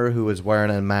owner, who was wearing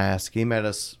a mask, he made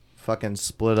us fucking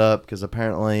split up because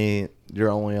apparently you're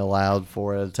only allowed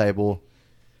 4 at a table.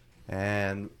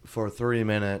 And for 3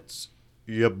 minutes,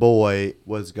 your boy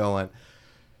was going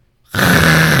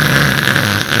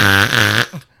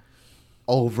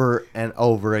over and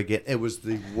over again. It was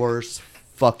the worst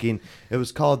fucking. It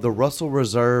was called the Russell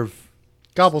Reserve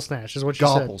Gobble Snatch is what you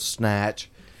Gobble said. Snatch.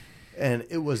 And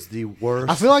it was the worst.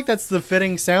 I feel like that's the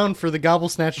fitting sound for the Gobble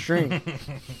Snatch drink.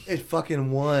 It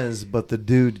fucking was, but the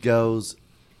dude goes,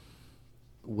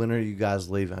 when are you guys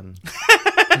leaving?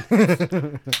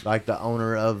 Like the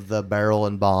owner of the Barrel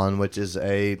and Bond, which is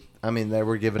they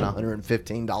were giving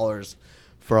 $115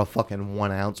 for a fucking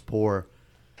 1 ounce pour,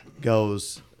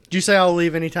 goes, Did you say I'll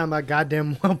leave anytime I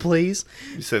goddamn well please?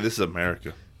 You say this is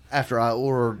America. after I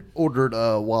ordered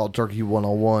Wild Turkey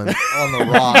 101 on the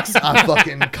rocks, I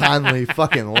fucking kindly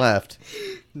fucking left.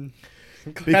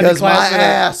 Because my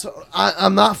class it up. ass,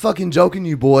 I'm not fucking joking,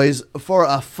 you boys, for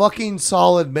a fucking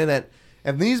solid minute.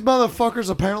 And these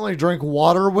motherfuckers apparently drink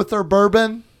water with their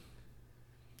bourbon.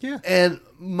 Yeah. And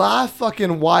my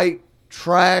fucking white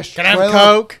trash Can I have trailer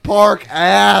Coke? park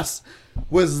ass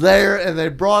was there, and they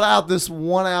brought out this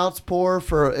 1 ounce pour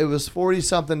for, it was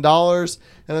 $40-something.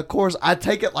 And of course, I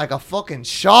take it like a fucking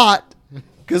shot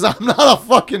because I'm not a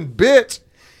fucking bitch.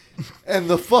 And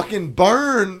the fucking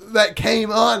burn that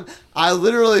came on, I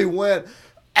literally went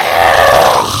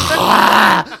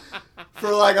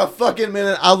for like a fucking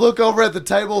minute. I look over at the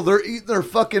table. They're eating their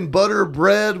fucking butter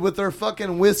bread with their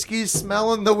fucking whiskey,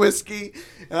 smelling the whiskey.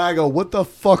 And I go, what the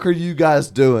fuck are you guys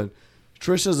doing?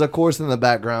 Trisha's, of course, in the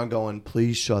background going,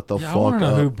 please shut the Yeah, I fuck want to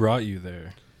know who up. brought you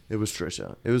there. It was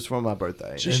Trisha. It was for my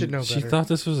birthday. She should And know She better. thought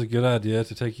this was a good idea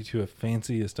to take you to a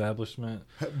fancy establishment.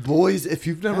 Boys, if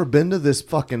you've never been to this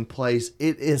fucking place,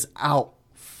 it is out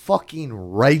fucking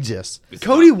rageous.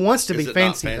 Cody wants to Is be it not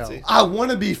fancy, fancy? though. I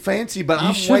want to be fancy, but You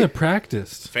I'm should have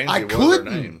practiced. Fancy I was her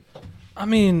couldn't. name. I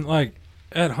mean, like,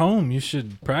 at home, you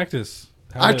should practice.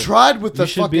 how I to- tried with the You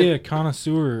should fucking be a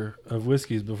connoisseur of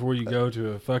whiskeys before you go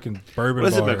to a fucking bourbon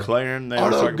What is it, bar. McLaren? They were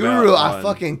Auto talking Guru. about I on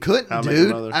fucking couldn't, How I Met Your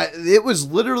dude. Mother. It was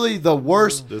literally the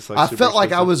worst. Just like I super felt like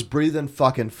I expensive. was breathing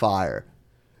fucking fire,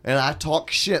 and I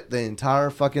talked shit the entire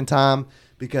fucking time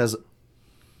because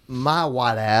my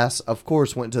white ass, of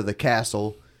course, went to the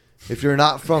Castle. If you're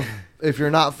not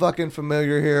fucking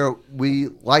familiar here, we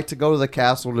like to go to the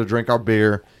Castle to drink our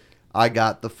beer. I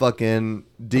got the fucking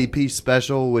DP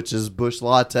special, which is Bush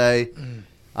Latte.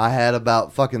 I had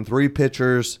about fucking 3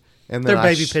 pitchers, and then They're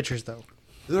baby pitchers, though.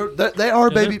 They are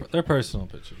Yeah, baby. They're personal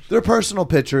pictures. They're personal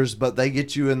pictures, but they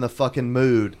get you in the fucking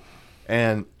mood.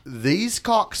 And these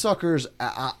cocksuckers,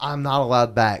 I'm not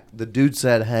allowed back. The dude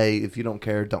said, "Hey, if you don't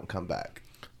care, don't come back."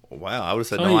 Wow, I would have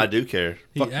said, Oh, no, he- I do care.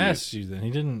 He Fuck you. asked you then. He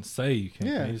didn't say you can't.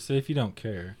 Yeah. He said if you don't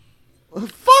care.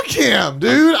 Fuck him,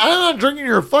 dude. I'm not drinking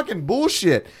your fucking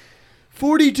bullshit.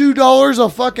 $42 a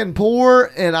fucking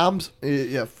pour, and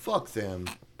yeah, fuck them.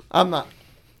 I'm not.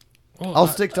 Well, I'll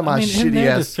stick to my in shitty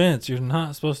their ass. defense, you're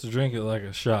not supposed to drink it like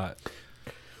a shot.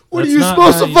 What are That's you not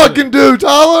supposed how to you fucking do,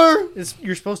 Tyler?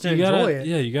 You're supposed to You enjoy gotta, it.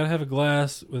 yeah, you gotta have a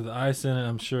glass with ice in it.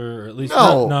 I'm sure, or at least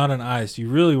No. not an ice. You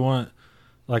really want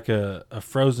like a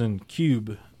frozen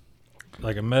cube,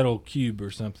 like a metal cube or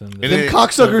something. And Them it-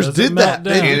 cocksuckers does it did that. melt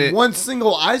They down? did It- one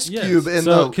single ice cube in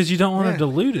so the. because you don't want to Yeah.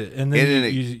 dilute it, and then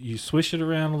And you, then you swish it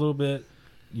around a little bit.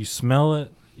 You smell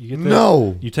it. You get that.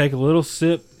 No. You take a little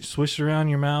sip, swish it around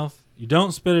your mouth. You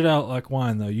don't spit it out like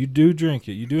wine, though. You do drink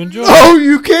it. You do enjoy it. No,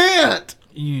 you can't.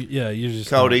 You're just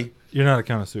Cody. not- you're not a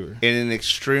connoisseur. In an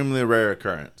extremely rare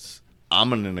occurrence, I'm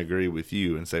going to agree with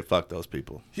you and say fuck those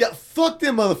people. Yeah, fuck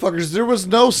them motherfuckers. There was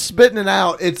no spitting it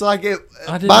out. It's like it.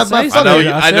 I didn't my say fucking- I know spit it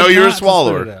you- out. I said know you're a not to spit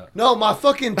swallower. it out. No, my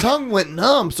fucking tongue went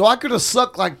numb, so I could have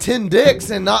sucked like 10 dicks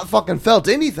and not fucking felt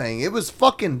anything. It was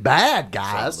fucking bad,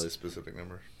 guys. Solidly specific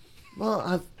number. Well,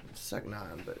 I've sucked 9,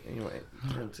 but anyway.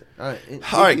 All right,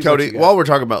 All right, Cody. While we're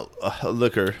talking about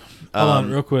liquor, Hold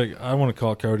on, real quick. I want to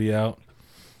call Cody out.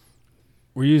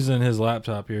 We're using his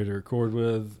laptop here to record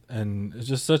with, and it's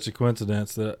just such a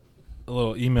coincidence that a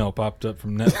little email popped up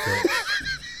from Netflix.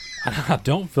 I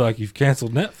don't feel like you've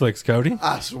canceled Netflix, Cody.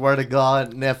 I swear to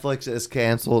God, Netflix is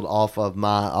canceled off of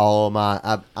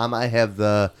I might have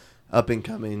the up and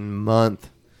coming month,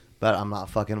 but I'm not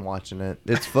fucking watching it.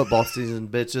 It's football season,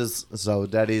 bitches. So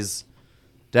daddy's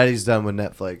done with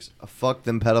Netflix. Fuck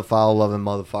them pedophile loving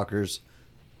motherfuckers.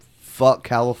 Fuck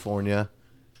California.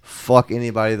 Fuck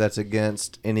anybody that's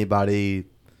against anybody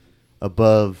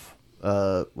above.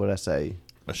 What'd I say?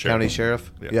 A sheriff. County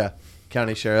sheriff. Yeah. Yeah,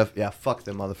 county sheriff. Yeah, fuck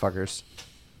them motherfuckers.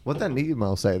 What that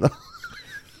email say though?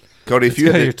 Cody, if If you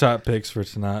you had your to, top picks for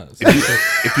tonight.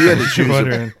 if you had to choose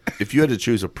wondering. if you had to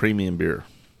choose a premium beer,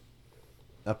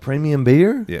 A premium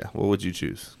beer? yeah, what would you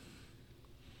choose?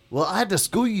 Well, I had to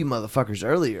school you motherfuckers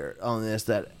earlier on this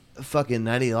that fucking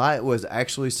Natty Light was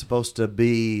actually supposed to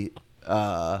be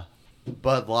Bud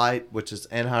Light, which is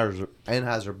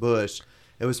Anheuser-Busch.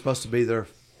 It was supposed to be their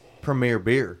premier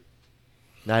beer.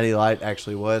 Natty Light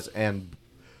actually was, and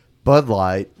Bud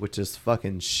Light, which is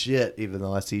fucking shit, even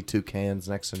though I see 2 cans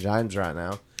next to James right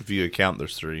now. If you could count,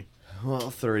 there's 3. Well,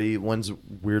 3. One's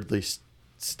weirdly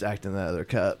stacked in the other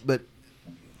cup. But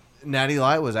Natty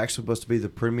Light was actually supposed to be the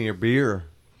premier beer,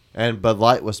 and Bud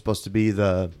Light was supposed to be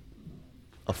the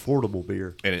affordable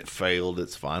beer. And it failed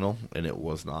its final, and it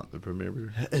was not the premier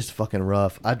beer. It's fucking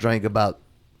rough. I drank about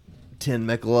 10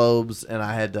 Michelobes, and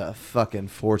I had to fucking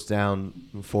force down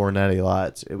 4 Natty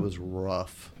Lights. It was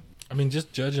rough. I mean,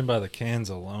 just judging by the cans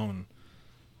alone,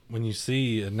 when you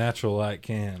see a natural light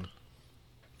can,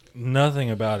 nothing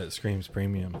about it screams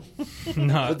premium.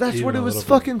 Not But that's even what it a was little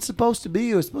fucking supposed to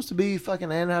be. It was supposed to be fucking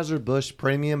Anheuser-Busch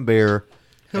premium beer.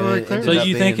 and Hillary it Clinton. ended So up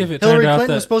you think being- if it Hillary turned out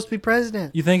Clinton was that supposed to be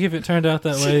president. you think if it turned out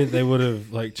that way, they would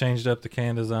have like changed up the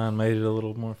can design, made it a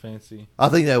little more fancy, I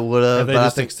think they would or have, they but I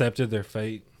just think accepted their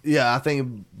fate. yeah, I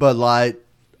think Bud Light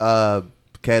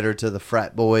catered to the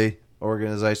frat boy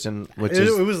organization, which It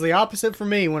is was the opposite for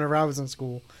me whenever I was in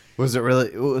school. was it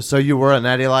really? So you were a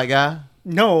Natty Light guy?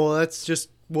 No, that's just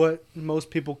what most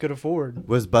people could afford.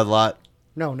 Was Bud Light?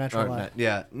 No, natural Or, light.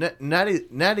 yeah,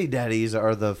 Natty Daddies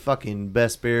are the fucking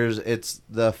best beers. It's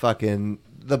the fucking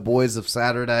the boys of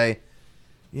Saturday.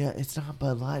 Yeah, it's not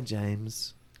Bud Light,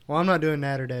 James. Well, I'm not doing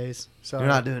Natter Days, so You're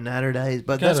not doing Natter Days,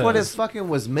 but that's Gotta- what it fucking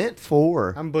was meant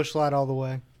for. I'm Bush Light all the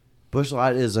way. Bush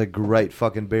Light is a great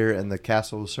fucking beer, and the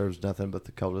Castle serves nothing but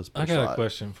the coldest Bush I got Light. a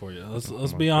question for you. Let's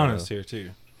my be God. honest here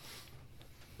too.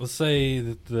 Let's say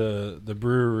that the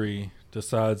brewery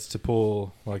decides to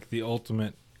pull like the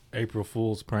ultimate April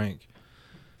Fool's prank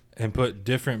and put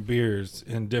different beers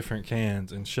in different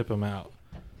cans and ship them out.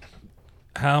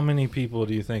 How many people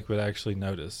do you think would actually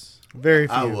notice? Very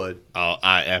few. I would. Oh,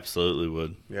 I absolutely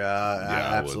would. Yeah, I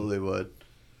I absolutely would.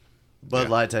 Bud Yeah.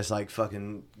 Light tastes like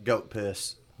fucking goat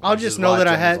piss. I'll which just is know why that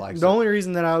I James had. likes The it. only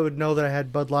reason that I would know that I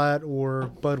had Bud Light or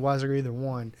Budweiser, either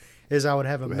one, is I would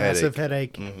have a massive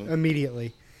headache Mhm.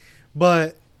 immediately.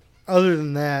 But other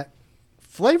than that,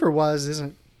 flavor wise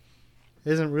isn't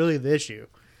really the issue.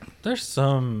 There's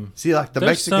some See, like the there's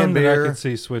Mexican some that I beer. could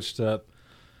see switched up.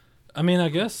 I mean, I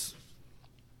guess.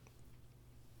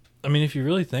 I mean, if you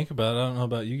really think about it, I don't know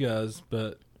about you guys,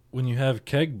 but when you have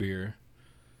keg beer,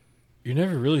 you're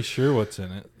never really sure what's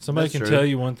in it. Somebody That's can true. tell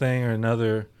you one thing or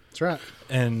another, That's right.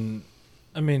 and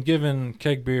I mean, given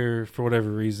keg beer for whatever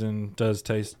reason does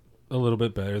taste a little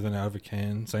bit better than out of a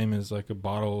can, same as like a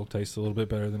bottle tastes a little bit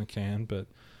better than a can, but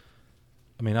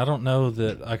I mean, I don't know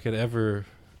that I could ever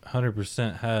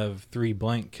 100% have 3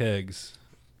 blank kegs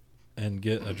and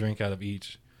get a drink out of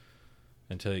each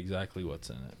and tell you exactly what's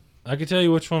in it. I could tell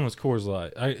you which one was Coors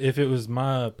Light. If it was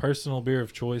my personal beer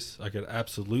of choice, I could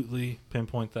absolutely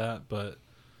pinpoint that. But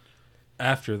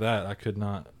after that, I could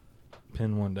not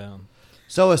pin one down.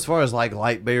 So as far as like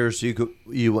light beers, you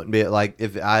wouldn't be like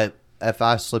if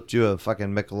I slipped you a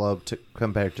fucking Michelob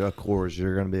compared to a Coors,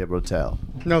 you're gonna be able to tell.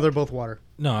 No, they're both water.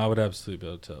 No, I would absolutely be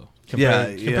able to tell. Yeah,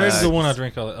 Compared to the one I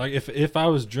drink all like if I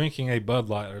was drinking a Bud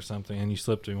Light or something and you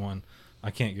slipped me one,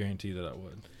 I can't guarantee that I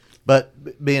would.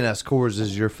 But being as Coors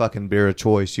is your fucking beer of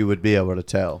choice, you would be able to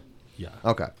tell. Yeah.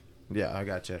 Okay. Yeah, I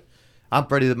got you. I'm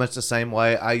pretty much the same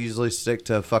way. I usually stick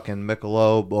to fucking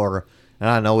Michelob and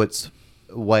I know it's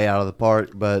way out of the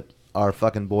park, but our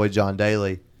fucking boy John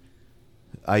Daly,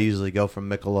 I usually go from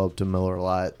Michelob to Miller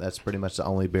Lite. That's pretty much the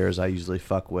only beers I usually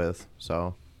fuck with.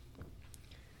 So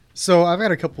I've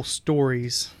got a couple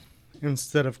stories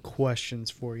instead of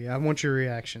questions for you. I want your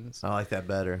reactions. I like that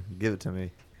better. Give it to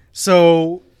me.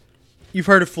 So, you've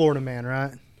heard of Florida Man,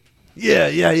 right?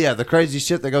 Yeah. The crazy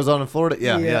shit that goes on in Florida.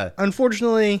 Yeah.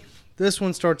 Unfortunately, this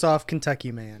one starts off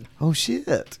Kentucky Man. Oh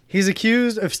shit. He's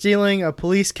accused of stealing a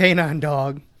police canine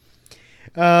dog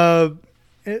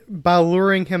by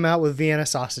luring him out with Vienna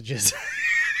sausages.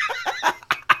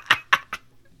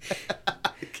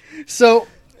 So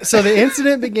the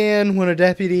incident began when a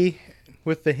deputy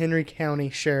with the Henry County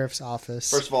Sheriff's Office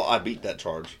First of all, I beat that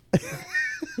charge.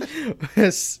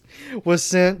 was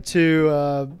sent to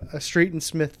a street in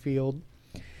Smithfield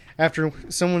after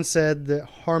someone said that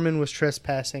Harmon was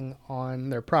trespassing on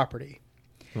their property.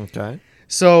 Okay.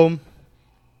 So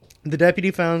the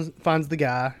deputy finds the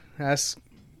guy, asks,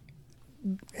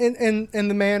 and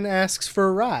the man asks for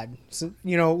a ride. So,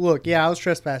 look, I was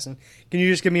trespassing. Can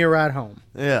you just give me a ride home?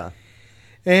 Yeah.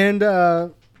 And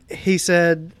he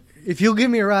said, if you'll give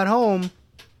me a ride home,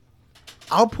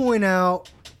 I'll point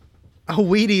out a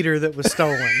weed eater that was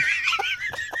stolen.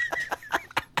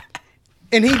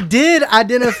 And he did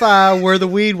identify where the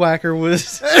weed whacker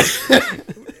was.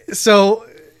 So,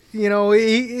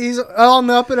 he's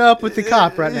all up and up with the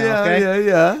cop right now, okay?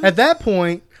 Yeah. At that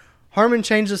point, Harmon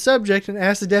changed the subject and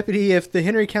asked the deputy if the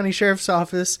Henry County Sheriff's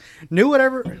Office knew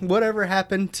whatever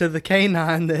happened to the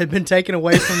canine that had been taken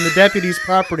away from the deputy's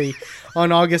property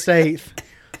on August 8th.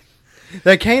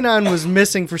 That canine was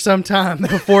missing for some time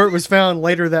before it was found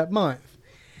later that month.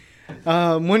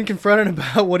 When confronted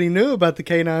about what he knew about the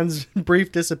canine's brief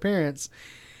disappearance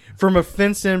from a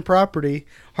fenced-in property,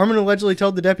 Harmon allegedly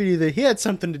told the deputy that he had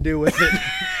something to do with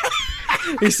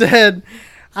it. He said,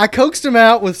 I coaxed him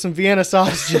out with some Vienna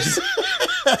sausages.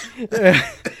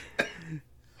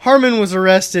 Harmon was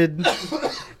arrested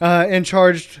and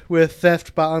charged with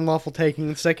theft by unlawful taking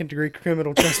and second-degree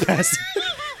criminal trespass.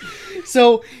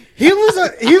 So he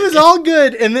was all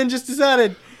good, and then just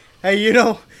decided, hey, you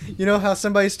know how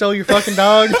somebody stole your fucking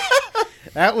dog?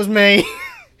 That was me.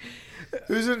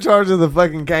 Who's in charge of the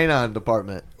fucking canine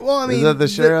department? Well, I mean, is that the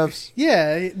sheriff's?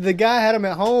 The guy had him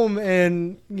at home,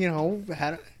 and he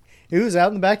was out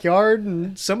in the backyard,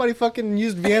 and somebody fucking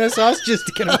used Vienna sausages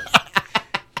to get him.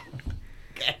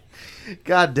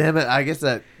 God damn it! I guess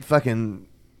that fucking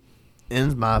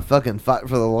ends my fucking fight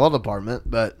for the law department.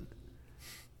 But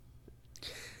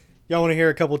y'all want to hear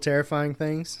a couple terrifying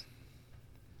things?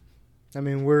 I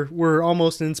mean, we're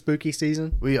almost in spooky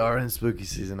season. we are in spooky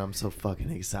season. I'm so fucking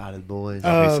excited, boys. He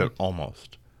said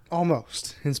almost.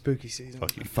 Almost in spooky season.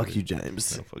 Fuck you,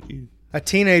 James. No, fuck you. A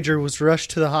teenager was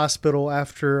rushed to the hospital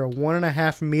after a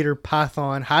 1.5 meter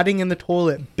python hiding in the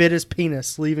toilet bit his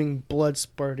penis, leaving blood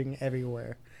spurting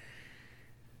everywhere.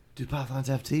 Do pythons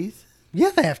have teeth? Yeah,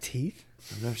 they have teeth.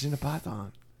 I've never seen a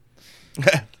python.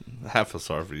 I feel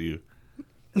sorry for you.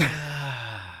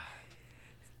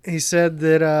 He said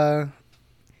that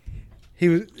he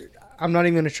was. I'm not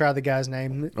even going to try the guy's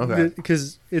name, Okay.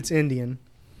 because it's Indian.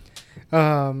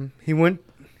 He went.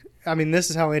 I mean, this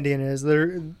is how Indian is.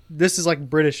 This is like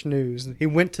British news. He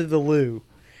went to the loo.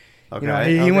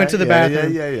 Okay. He went to the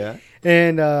bathroom. Yeah.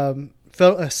 And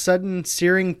felt a sudden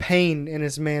searing pain in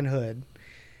his manhood.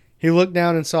 He looked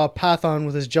down and saw a python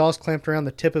with his jaws clamped around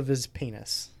the tip of his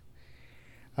penis.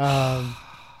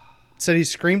 Said he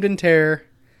screamed in terror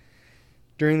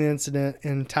during the incident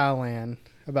in Thailand,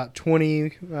 about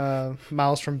 20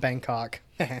 miles from Bangkok.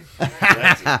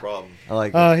 That's his problem. I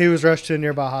like it. He was rushed to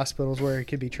nearby hospitals where he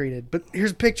could be treated. But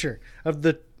here's a picture of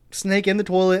the snake in the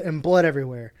toilet and blood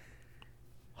everywhere.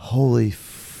 Holy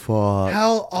fuck.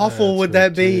 How awful would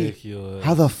that be? Ridiculous.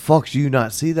 How the fuck do you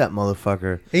not see that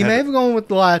motherfucker? He may have gone with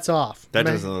the lights off. That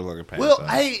doesn't look like a panic. Well,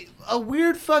 hey, a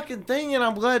weird fucking thing, and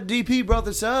I'm glad DP brought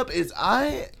this up, is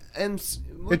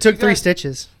It took 3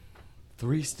 stitches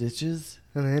 3 stitches?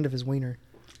 on the end of his wiener.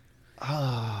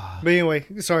 But anyway,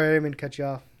 sorry, I didn't mean to cut you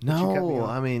off. But you cut me No, off.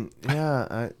 I mean,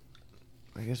 yeah,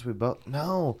 I guess we both.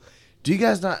 No. Do you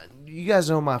guys not? You guys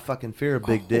know my fucking fear of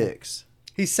big dicks.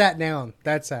 He sat down.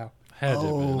 That's how. Had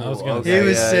to, man. I was gonna okay, He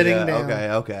was say, sitting down.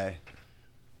 Okay.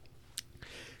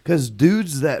 Because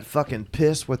dudes that fucking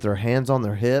piss with their hands on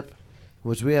their hip,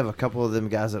 which we have a couple of them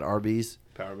guys at Arby's.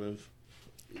 Power move.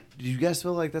 Do you guys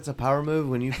feel like that's a power move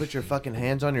when you put your fucking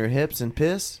hands on your hips and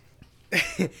piss?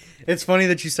 It's funny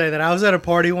that you say that. I was at a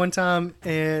party one time,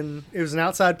 and it was an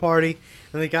outside party,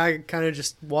 and the guy kind of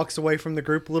just walks away from the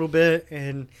group a little bit,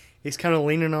 and he's kind of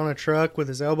leaning on a truck with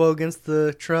his elbow against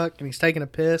the truck, and he's taking a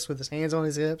piss with his hands on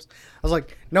his hips. I was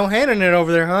like, no hand in it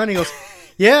over there, hon. He goes,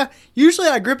 yeah, usually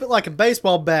I grip it like a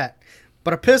baseball bat,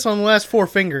 but I piss on the last 4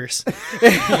 fingers.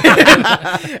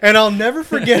 And I'll never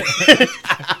forget it.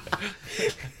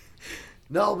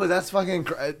 No, but that's fucking...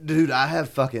 Dude, I have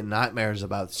fucking nightmares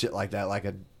about shit like that, like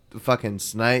a fucking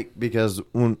snake, because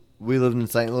when we lived in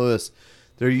St. Louis,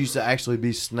 there used to actually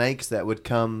be snakes that would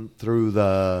come through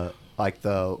the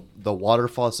water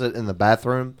faucet in the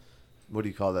bathroom. What do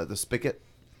you call that? The spigot?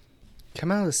 Come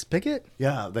out of the spigot?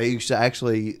 Yeah, they used to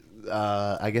actually,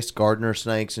 I guess, gardener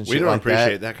snakes and shit We don't like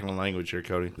appreciate that kind of language here,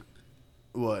 Cody.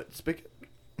 What? Spigot?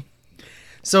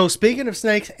 So speaking of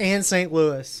snakes and St.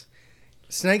 Louis,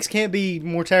 snakes can't be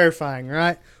more terrifying,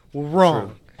 right? Well,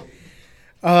 wrong.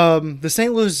 The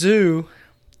St. Louis Zoo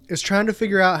is trying to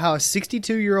figure out how a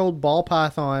 62-year-old ball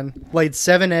python laid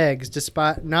 7 eggs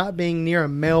despite not being near a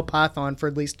male python for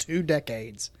at least 2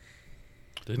 decades.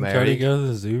 Didn't Married. Cody go to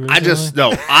the zoo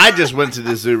recently? I just went to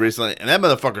the zoo recently, and that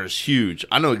motherfucker is huge.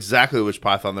 I know exactly which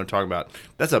python they're talking about.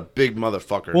 That's a big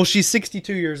motherfucker. Well, she's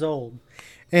 62 years old.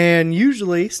 And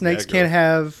usually snakes Yeah,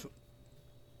 can't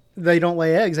they don't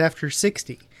lay eggs after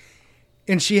 60.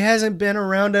 And she hasn't been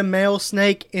around a male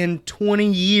snake in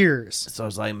 20 years. So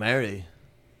it's like Mary.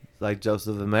 Like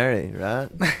Joseph and Mary, right?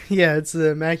 Yeah, it's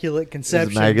the Immaculate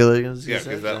Conception. Immaculate yeah,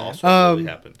 because that also really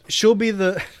happened. She'll be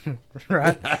the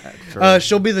right.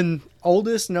 She'll be the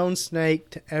oldest known snake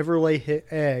to ever lay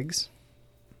eggs.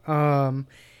 And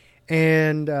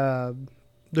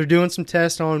they're doing some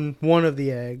tests on one of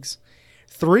the eggs.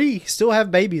 3 still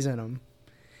have babies in them.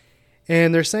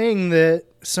 And they're saying that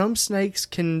some snakes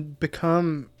can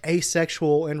become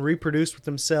asexual and reproduce with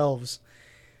themselves.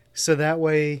 So that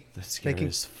way That's they scary can.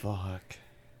 as fuck.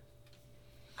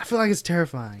 I feel like it's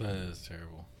terrifying. That is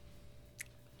terrible.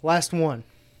 Last one.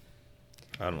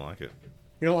 I don't like it.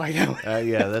 You don't like that?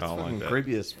 Yeah, that's I don't like fucking that.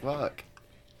 creepy as fuck.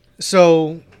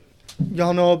 So,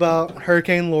 y'all know about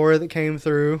Hurricane Laura that came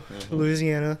through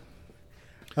Louisiana.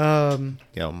 Yeah,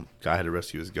 guy had to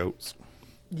rescue his goats.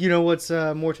 You know what's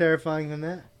more terrifying than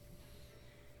that?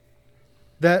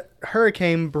 That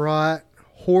hurricane brought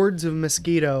hordes of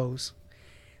mosquitoes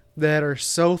that are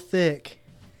so thick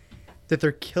that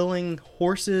they're killing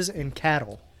horses and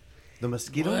cattle. The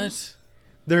mosquitoes?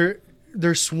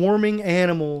 They're swarming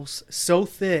animals so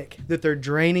thick that they're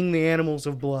draining the animals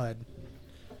of blood.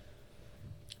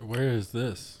 Where is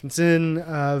this? It's in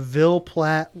Ville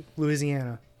Platte,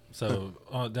 Louisiana. So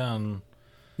down.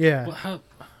 Yeah. Well, how? It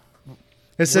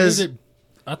Where says did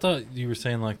I thought you were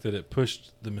saying like that it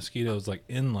pushed the mosquitoes like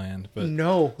inland, but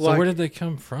no. So Like, where did they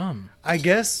come from? I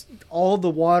guess all the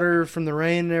water from the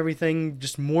rain and everything,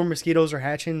 just more mosquitoes are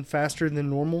hatching faster than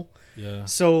normal. Yeah,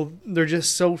 So they're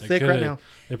just so They thick right could. now.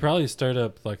 They probably stirred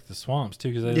up like the swamps too,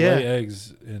 because they Yeah. lay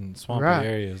eggs in swampy Right.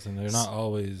 areas, and they're not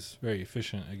always very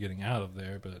efficient at getting out of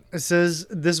there. But It says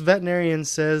this veterinarian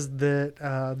says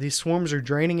that these swarms are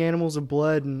draining animals of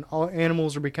blood, and all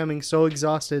animals are becoming so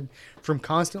exhausted from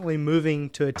constantly moving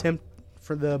to attempt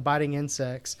for the biting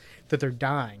insects that they're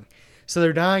dying. So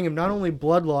they're dying of not only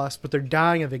blood loss, but they're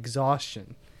dying of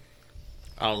exhaustion.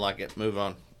 I don't like it. Move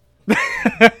on.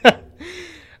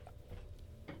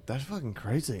 That's fucking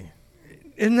crazy.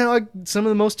 Isn't that like some of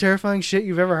the most terrifying shit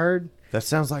you've ever heard? That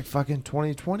sounds like fucking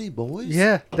 2020, boys.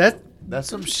 Yeah, That's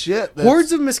some shit. That's,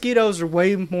 hordes of mosquitoes are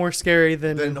way more scary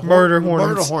than than murder Murder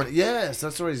hornets. hornet. Yes,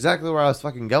 that's exactly where I was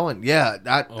fucking going. Yeah,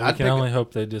 we can only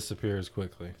hope they disappear as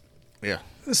quickly. Yeah.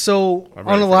 So, I'm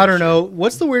on ready a for lighter that shit. note,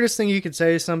 what's the weirdest thing you could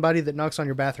say to somebody that knocks on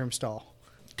your bathroom stall?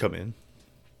 Come in.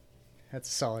 That's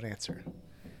a solid answer.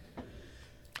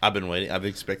 I've been waiting. I've been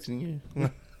expecting you.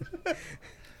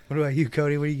 What about you,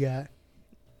 Cody? What do you got?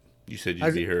 You said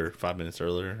you'd be here 5 minutes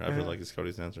earlier. I feel like it's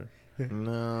Cody's answer.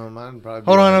 No, mine probably.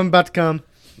 Hold on, I'm about to come.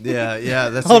 Yeah.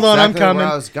 That's Hold on, I'm exactly coming.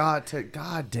 Where I was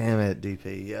God damn it,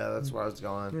 DP. Yeah, that's where I was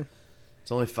going.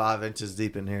 It's only 5 inches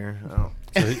deep in here. Oh,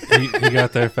 So he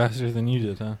got there faster than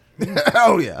you did, huh?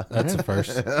 oh yeah. That's a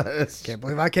first. Can't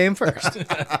believe I came first.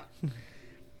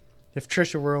 If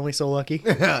Trisha were only so lucky.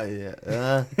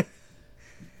 yeah.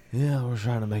 Yeah, we're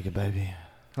trying to make a baby.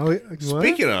 Oh, what?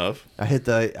 Speaking of, I hit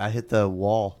the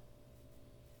wall.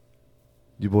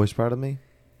 You boys proud of me?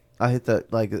 I hit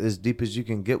that like as deep as you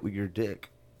can get with your dick.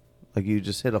 Like you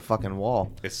just hit a fucking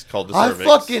wall. It's called the I cervix.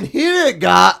 fucking hit it,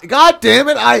 God damn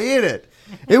it, I hit it.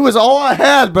 It was all I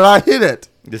had, but I hit it.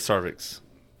 The cervix.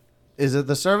 Is it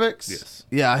the cervix? Yes.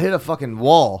 Yeah, I hit a fucking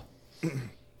wall.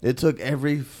 It took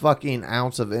every fucking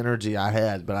ounce of energy I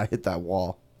had, but I hit that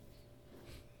wall.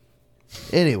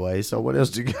 Anyway, so what else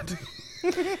do you got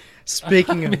to...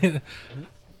 Speaking I of, mean,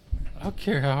 I don't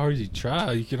care how hard you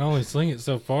try. You can only sling it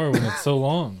so far when it's so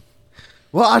long.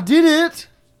 Well, I did it.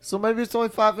 So maybe it's only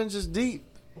 5 inches deep.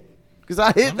 Because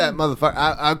I hit that motherfucker.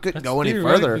 I couldn't That's go any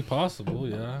theoretically further. possible,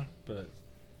 yeah. But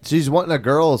She's wanting a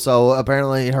girl, so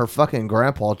apparently her fucking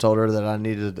grandpa told her that I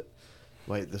needed...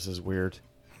 Wait, this is weird.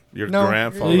 Your No,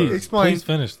 grandfather. Please. please, Explain. please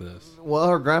finish this. Well,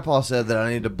 her grandpa said that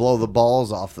I need to blow the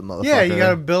balls off the motherfucker. yeah, you got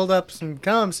to build up some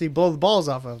cum so you blow the balls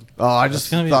off of them. Oh, I That's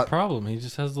just gonna be a thought... problem. He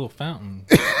just has a little fountain.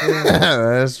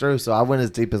 That's true. So I went as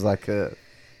deep as I could.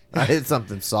 I hit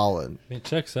something solid. It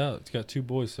checks out. It's got 2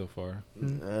 boys so far.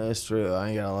 That's true. I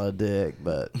ain't got a lot of dick,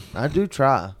 but I do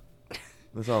try.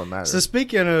 That's all that matters. So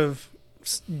speaking of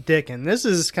dicking, this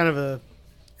is kind of a...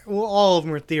 Well, all of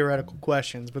them are theoretical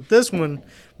questions, but this one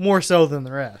more so than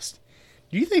the rest.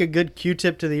 Do you think a good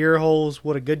Q-tip to the ear holes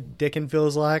what a good dicking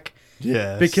feels like?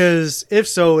 Yes. Because if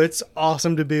so, it's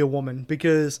awesome to be a woman.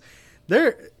 Because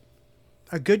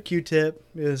a good Q-tip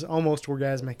is almost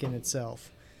orgasmic in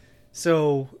itself.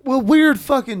 So Well, weird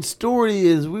fucking story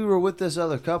is we were with this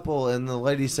other couple and the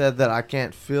lady said that I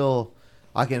can feel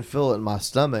it in my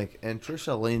stomach, and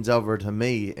Trisha leans over to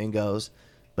me and goes,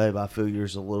 "Babe, I feel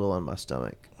yours a little in my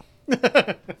stomach."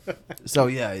 So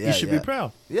yeah, You should be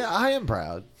proud. Yeah, I am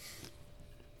proud.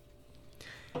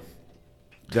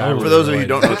 Totally For those of you who related.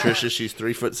 don't know Trisha, she's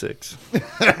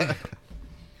 3'6".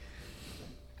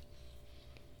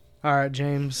 all right,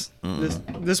 James,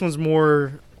 this one's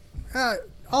more.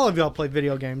 All of y'all play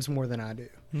video games more than I do.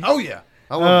 Oh yeah,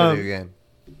 I love Um, video game.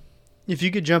 If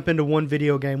you could jump into one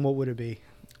video game, what would it be?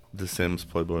 The Sims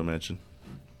Playboy Mansion.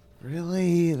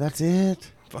 Really? That's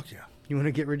it? Fuck yeah. You want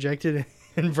to get rejected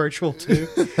in virtual too?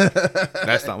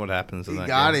 That's not what happens in He that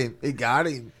got game. him. He got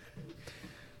him.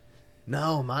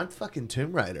 No, mine's fucking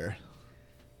Tomb Raider.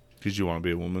 Did you want to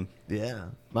be a woman? Yeah,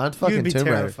 mine's fucking You'd be Tomb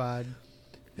Raider. terrified.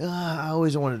 I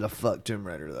always wanted to fuck Tomb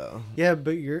Raider though. Yeah,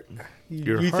 but You're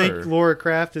you her. think Laura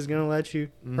Croft is going to let you,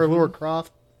 or Laura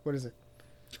Croft? What is it?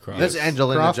 It's cross. That's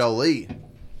Angelina Croft. Jolie.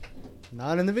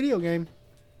 Not in the video game.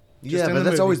 Just Yeah, in but the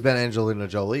that's movie. always been Angelina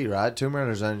Jolie, right? Tomb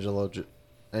Raider's Angela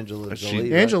Jolie. She-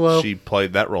 right? Angelo. She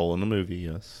played that role in the movie,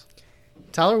 yes.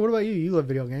 Tyler, what about you? You love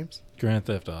video games. Grand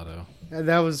Theft Auto.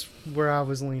 That was where I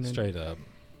was leaning. Straight up.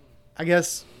 I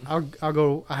guess I'll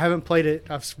go. I haven't played it.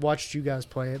 I've watched you guys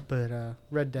play it, but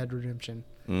Red Dead Redemption.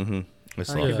 Mm-hmm. It's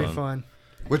I a think lot it'd of be fun. fun.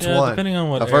 Which Yeah, one? depending on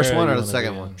what The first era one or you the wanna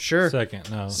second be one? in. Sure.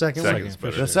 Second, no. Second one. Second's for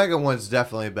better. sure. The second one's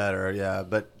definitely better, yeah.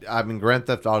 But I mean, Grand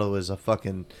Theft Auto is a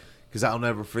fucking. Because I'll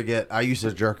never forget. I used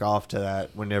to jerk off to that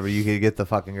whenever you could get the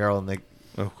fucking girl and they.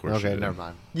 Of course. Okay, you did. never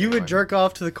mind. You would jerk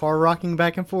off to the car rocking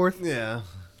back and forth. Yeah,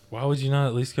 Why would you not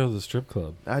at least go to the strip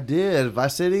club? I did.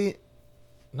 Vice City.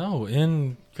 No,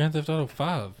 in Grand Theft Auto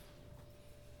 5.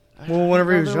 Well,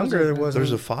 whenever he was There was younger, a- there wasn't.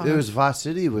 There's a 5. It was Vice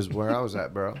City was where I was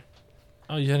at, bro.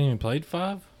 Oh, you hadn't even played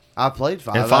 5? I played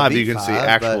 5. In I 5, beat you can see 5,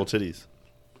 actual but titties.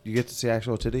 You get to see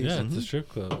actual titties. Yeah, it's a strip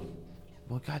club.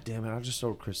 Well, god damn it! I just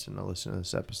told Kristen to listen to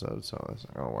this episode, so that's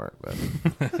not gonna work.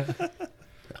 But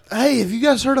hey, have you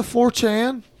guys heard of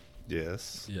 4chan?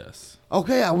 Yes. Yes.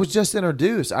 Okay, I was just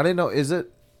introduced. I didn't know. Is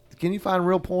it? Can you find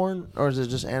real porn, or is it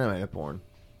just animated porn?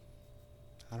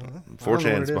 I don't know. I don't know what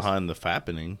 4chan's it is. behind the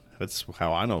fappening. That's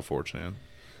how I know 4chan.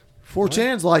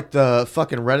 4chan's like the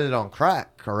fucking Reddit on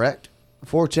crack, correct?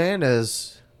 4chan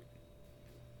is.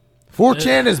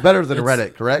 4chan is better than It's-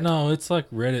 Reddit, correct? No, it's like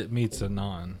Reddit meets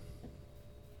Anon.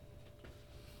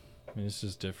 I mean, it's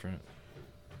just different.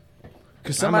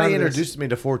 Because I'm somebody out of this. introduced me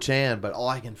to 4chan, but all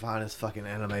I can find is fucking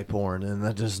anime porn, and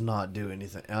that does not do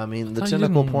anything. I mean, the thought you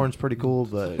tentacle didn't- porn's pretty cool,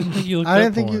 but I think you looked I up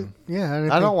didn't think porn. you. Yeah, I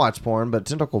didn't. I don't watch porn. But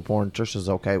tentacle porn, Trisha's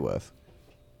okay with.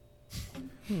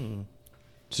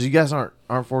 So you guys aren't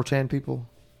 4chan people?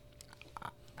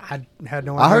 I had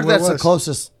no idea. I heard what it that's the was.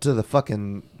 closest to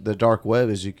the dark web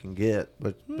as you can get,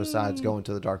 but besides going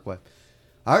to the dark web,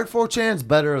 I heard 4chan's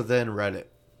better than Reddit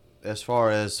as far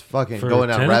as fucking For going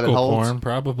down rabbit tentacle holes. porn,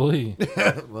 probably.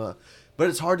 Well, but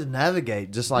it's hard to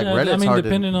navigate, just like Yeah, Reddit's I mean, hard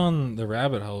depending on the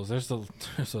rabbit holes, there's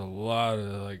a lot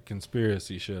of like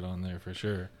conspiracy shit on there for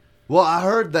sure. Well, I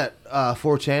heard that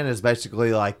 4chan is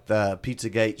basically like the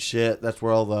Pizzagate shit. That's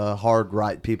where all the hard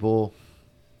right people.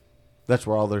 That's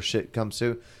where all their shit comes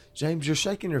to. James, you're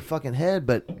shaking your fucking head,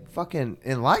 but fucking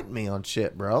enlighten me on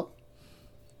shit, bro.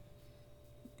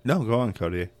 No, go on,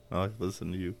 Cody. I'll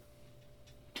listen to you.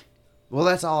 Well,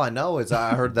 that's all I know is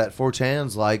I heard that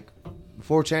 4chan's like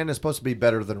 4chan is supposed to be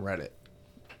better than Reddit.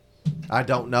 I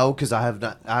don't know because I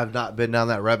have not been down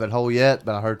that rabbit hole yet,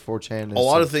 but I heard 4chan is A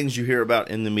lot of things you hear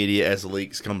about in the media as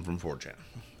leaks come from 4chan.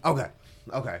 Okay.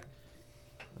 All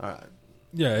right.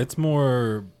 Yeah, it's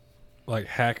more like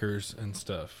hackers and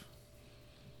stuff.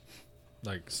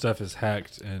 Like stuff is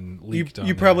hacked and leaked.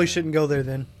 You probably shouldn't go there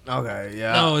then. Okay.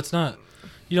 Yeah. No, it's not.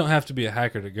 You don't have to be a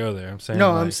hacker to go there. I'm saying.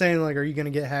 No, like, I'm saying like, are you going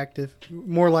to get hacked? If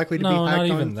more likely to be no, hacked not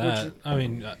on even that. 4chan? I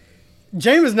mean,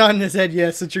 James is nodding his head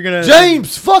yes that you're going to.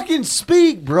 James, fucking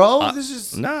speak, bro. This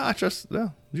is I trust.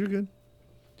 No, you're good.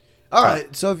 all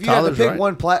right. So if you had to Tyler's pick right.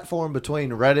 one platform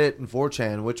between Reddit and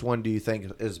 4chan, which one do you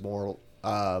think is more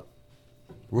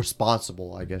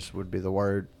responsible? I guess would be the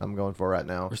word I'm going for right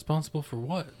now. responsible for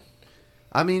what?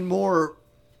 I mean, more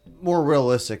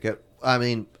realistic.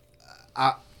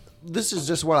 This is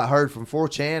just what I heard from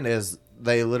 4chan is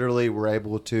they literally were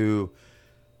able to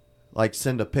like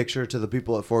send a picture to the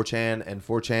people at 4chan, and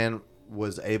 4chan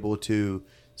was able to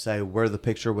say where the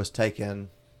picture was taken,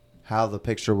 how the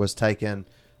picture was taken.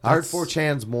 I heard That's-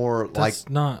 4chan's more like That's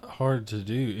not hard to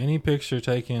do. Any picture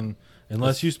taken,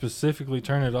 unless you specifically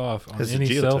turn it off on It's a any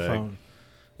cell geotag. phone,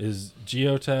 is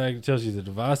geotag. It tells you the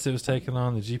device it was taken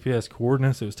on, the GPS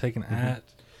coordinates it was taken at,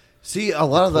 see a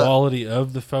lot of the quality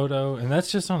of the photo, and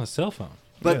that's just on a cell phone.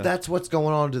 But Yeah. that's what's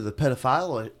going on to the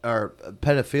pedophilia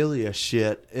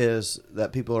shit is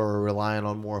that people are relying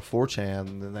on more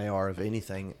 4chan than they are of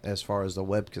anything as far as the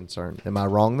web concerned. Am I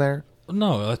wrong there?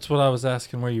 No, that's what I was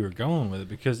asking where you were going with it,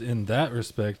 because in that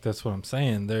respect, that's what I'm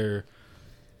saying.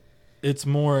 It's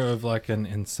more of like an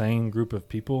insane group of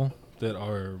people that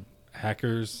are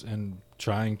hackers and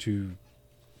trying to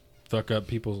fuck up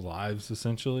people's lives,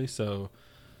 essentially. So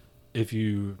if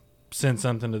you send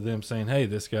something to them saying, hey,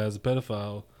 this guy's a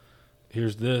pedophile,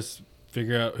 here's this,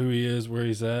 figure out who he is, where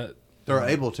he's at. They're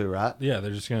able to, right? Yeah,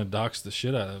 they're just going to dox the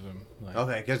shit out of him. Like,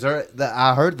 Okay, because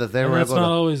I heard that they and were that's able not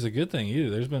to. always a good thing either.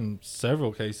 There's been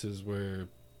several cases where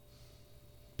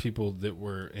people that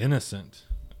were innocent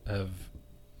have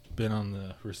been on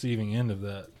the receiving end of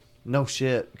that. No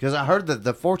shit. Because I heard that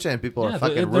the 4chan people are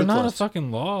fucking they're ruthless. not a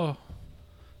fucking law.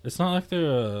 It's not like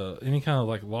they're any kind of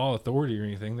like law authority or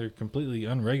anything. They're completely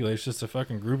unregulated. It's just a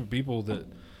fucking group of people that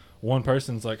one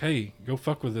person's like, hey, go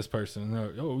fuck with this person. And they're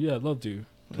like, oh, yeah, I'd love to.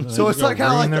 And then So they it's just go like kinda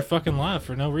ruin like their the- fucking life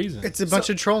for no reason. It's a bunch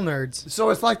of troll nerds. So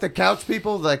it's like the couch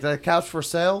people, like the couch for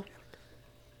sale.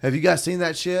 Have you guys seen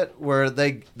that shit where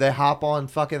they hop on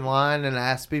fucking line and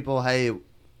ask people, hey,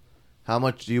 how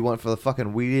much do you want for the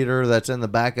fucking weed eater that's in the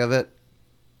back of it?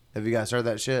 Have you guys heard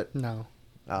that shit? No.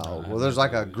 Oh, I well, there's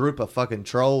haven't like a group of fucking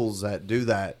trolls that do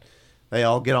that. They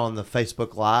all get on the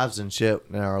Facebook Lives and shit.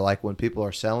 Or like when people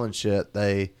are selling shit,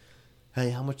 hey,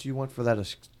 how much do you want for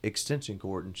that extension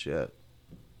cord and shit?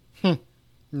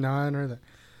 No, I hadn't heard that.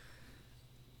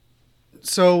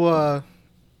 So,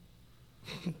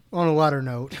 on a lighter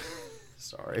note,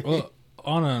 Sorry. Well,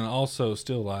 on an also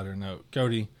still lighter note,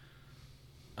 Cody,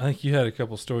 I think you had a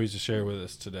couple stories to share with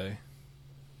us today.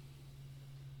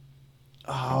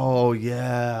 Oh,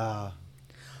 yeah.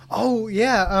 oh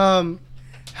yeah,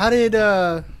 how did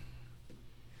I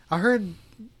heard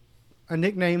a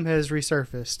nickname has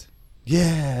resurfaced.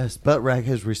 Yes, butt rag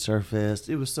has resurfaced.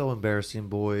 It was so embarrassing,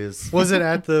 boys. Was it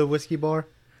at the whiskey bar?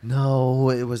 No,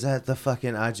 it was at the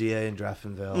fucking IGA in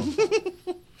Draftonville.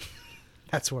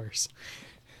 That's worse.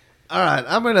 All right,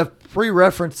 I'm going to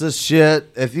pre-reference this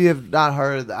shit. If you have not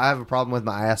heard, I have a problem with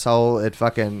my asshole. It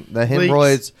fucking, the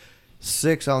hemorrhoids,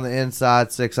 6 on the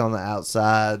inside, 6 on the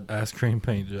outside. Ice cream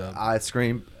paint job. Ice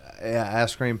cream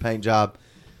paint job.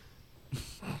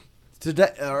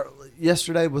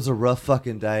 Yesterday was a rough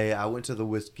fucking day. I went to the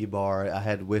whiskey bar. I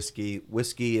had whiskey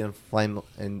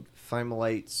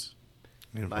inflammulates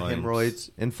my hemorrhoids,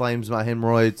 inflames my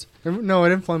hemorrhoids. No, it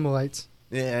inflammulates.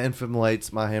 Yeah,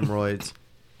 inflammulates my hemorrhoids.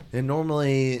 And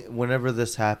normally, whenever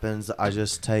this happens, I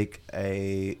just take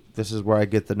this is where I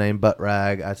get the name butt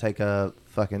rag. I take I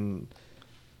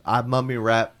mummy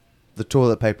wrap the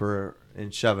toilet paper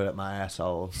and shove it at my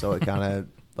asshole. So it kind of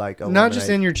like Not just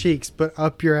in eliminates- your cheeks, but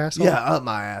up your asshole. Yeah, up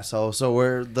my asshole. So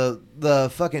where the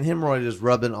fucking hemorrhoid is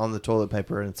rubbing on the toilet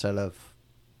paper instead of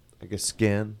like a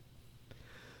skin.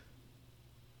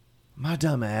 My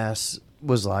dumb ass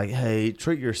was like, hey,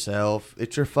 treat yourself.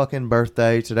 It's your fucking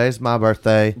birthday. Today's my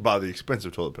birthday. Buy the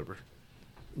expensive toilet paper.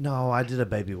 No, I did a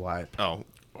baby wipe. Oh,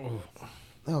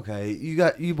 Okay,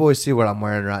 you boys see what I'm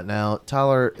wearing right now.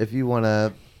 Tyler, if you want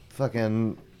to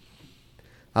fucking...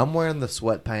 I'm wearing the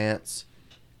sweatpants,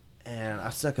 and I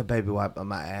stuck a baby wipe on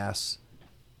my ass.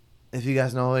 if you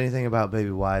guys know anything about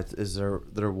baby wipes, is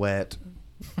they're wet,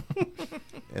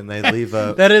 and they leave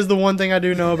a. That is the one thing I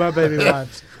do know about baby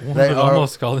wipes. One They would are-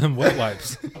 almost call them wet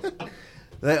wipes.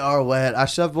 They are wet. I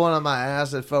shoved one on my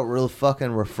ass. It felt real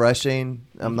fucking refreshing.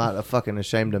 I'm not fucking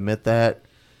ashamed to admit that.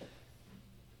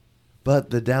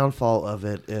 But the downfall of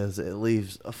it is it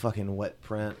leaves a fucking wet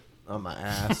print on my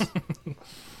ass.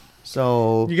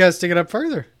 So You guys stick it up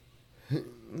further.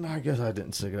 I guess I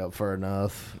didn't stick it up far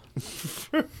enough.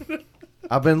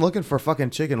 I've been looking for fucking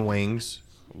chicken wings.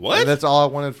 What? That's all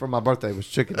I wanted for my birthday was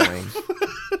chicken wings.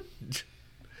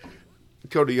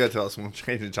 Cody, you gotta tell us. We're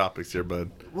changing topics here,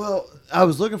 bud. Well, I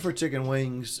was looking for chicken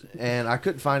wings, and I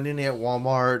couldn't find any at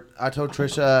Walmart. I told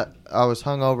Trisha I was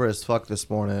hungover as fuck this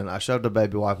morning. I shoved a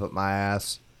baby wipe up my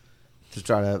ass to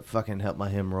try to fucking help my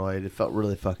hemorrhoid. It felt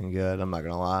really fucking good, I'm not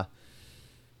going to lie.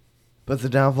 But the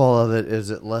downfall of it is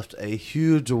it left a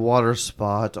huge water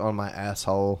spot on my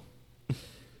asshole.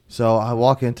 So I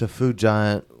walk into Food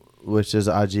Giant, which is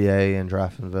IGA in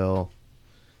Draftonville.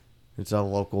 It's a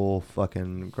local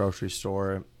fucking grocery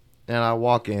store. And I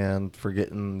walk in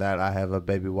forgetting that I have a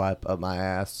baby wipe up my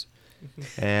ass.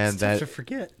 And It's tough that to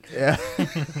forget. yeah.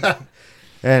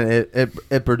 And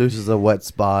it produces a wet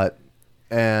spot.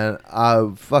 And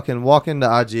I fucking walk into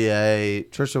IGA.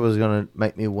 Trisha was going to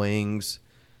make me wings.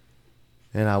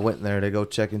 And I went in there to go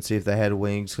check and see if they had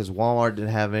wings because Walmart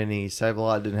didn't have any.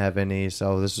 Save-A-Lot didn't have any.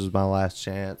 So this was my last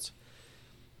chance.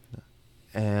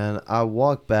 And I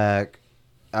walked back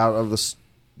out of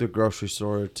the grocery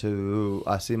store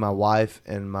I see my wife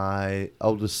and my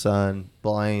oldest son,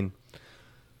 Blaine,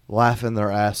 laughing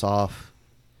their ass off.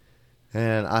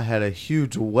 And I had a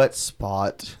huge wet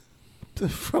spot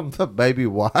from the baby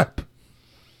wipe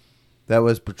that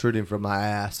was protruding from my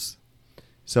ass.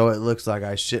 So it looks like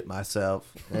I shit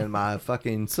myself. And my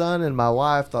fucking son and my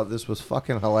wife thought this was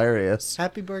fucking hilarious.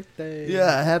 Happy birthday.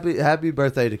 Yeah, happy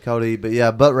birthday to Cody. But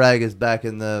yeah, butt rag is back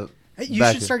in the. Hey, you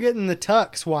back should start getting the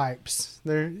Tux wipes.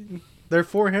 They're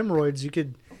for hemorrhoids. You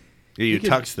could Yeah, you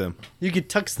tux them.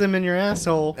 tux them in your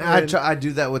asshole. I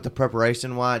do that with the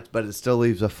preparation wipes, but it still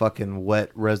leaves a fucking wet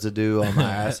residue on my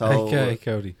asshole. Okay,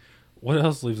 Cody. What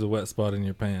else leaves a wet spot in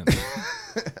your pants?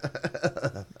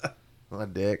 My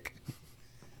dick.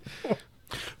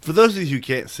 For those of you who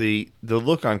can't see, the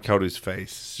look on Cody's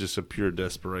face is just a pure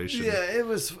desperation. Yeah, it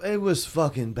was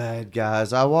fucking bad,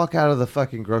 guys. I walk out of the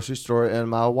fucking grocery store and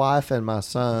my wife and my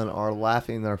son are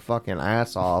laughing their fucking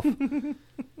ass off. And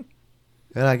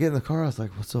I get in the car, I was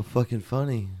like, what's so fucking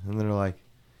funny? And they're like,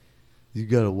 you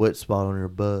got a wet spot on your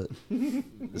butt.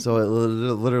 So it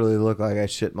literally looked like I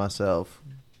shit myself.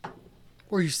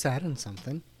 Were you sad in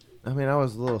something? I mean, I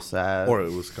was a little sad. Or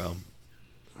it was cum.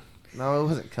 No, it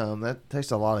wasn't cum. That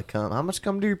takes a lot of cum. How much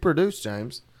cum do you produce,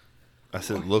 James? I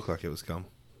said it looked like it was cum.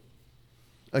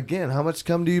 Again, how much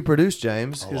cum do you produce,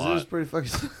 James? A Because it lot. was pretty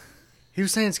fucking... He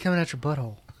was saying it's coming out your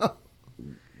butthole.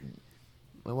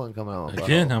 It wasn't coming out. my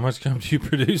Again, butthole. how much cum do you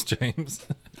produce, James?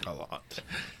 A lot.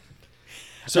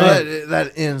 So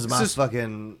that ends my So-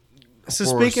 fucking... So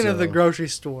horror speaking of the show. grocery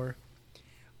store,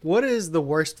 what is the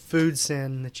worst food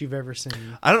sin that you've ever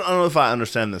seen? I don't know if I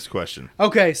understand this question.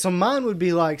 Okay, so mine would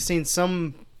be like seeing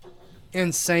some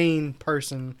insane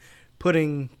person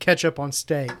putting ketchup on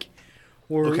steak.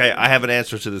 Or, Okay, I have an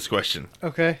answer to this question.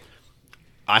 Okay.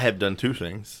 I have done two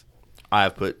things. I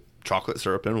have put chocolate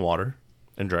syrup in water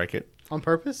and drank it. On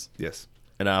purpose? Yes.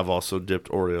 And I've also dipped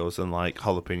Oreos in like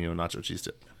jalapeno nacho cheese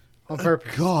dip. On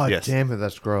purpose. God Yes. damn it,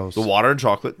 that's gross. The water and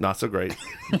chocolate, not so great.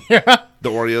 Yeah. The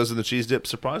Oreos and the cheese dip,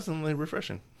 surprisingly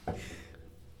refreshing.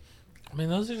 I mean,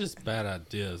 those are just bad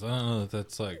ideas. I don't know if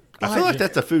that's like. I feel like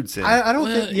that's a food sin. I don't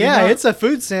Well, think. you're Yeah, not- it's a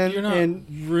food sin, You're not and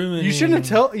ruining. you shouldn't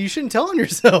tell. You shouldn't tell on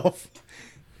yourself.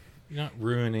 You're not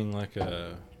ruining like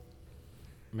a.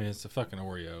 I mean, it's a fucking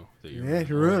Oreo that you're. Yeah,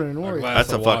 you're ruining an A Oreo. glass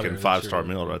That's a of water fucking that 5-star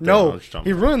you're- meal right there. I know No, what you're talking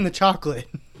he about. ruined the chocolate.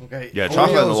 Okay. Yeah,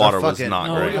 chocolate in the Oreos water are was fucking- not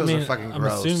No, great. Oreos I mean, are fucking I'm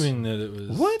gross. assuming that it was.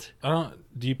 What? I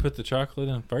don't. Do you put the chocolate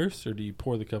in first, or do you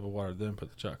pour the cup of water then put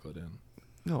the chocolate in?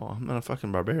 No, I'm not a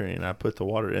fucking barbarian. I put the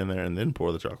water in there and then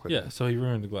pour the chocolate. Yeah, so he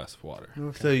ruined the glass of water.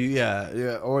 So yeah,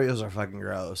 Oreos are fucking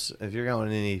gross. If you're going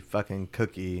any fucking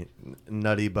cookie,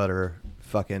 nutty butter,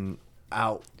 fucking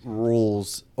out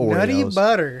rules Oreos. Nutty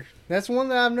butter. That's one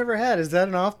that I've never had. Is that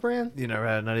an off-brand? You never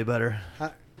had nutty butter?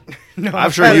 No,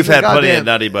 I'm sure I've you've had plenty goddamn- of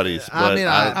Nutty Buddies. I But mean,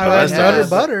 I've the had rest Nutter of-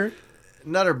 butter.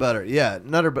 Nutter butter, yeah,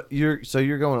 Nutter. You're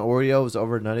going Oreos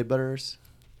over nutty butters?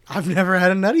 I've never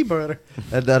had a nutty butter.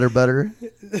 That Nutter butter?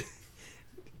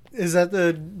 Is that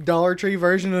the Dollar Tree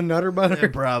version of Nutter butter?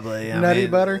 Probably. Nutty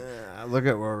butter? Look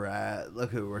at where we're at.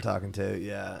 Look who we're talking to.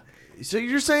 Yeah. So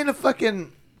you're saying a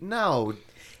fucking No.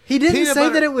 He didn't Peanut say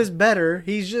butter- that it was better.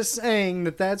 He's just saying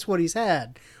that that's what he's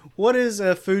had. What is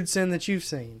a food sin that you've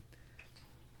seen?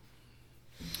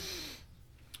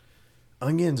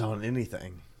 Onions on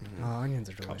anything. Oh, onions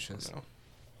are delicious. No.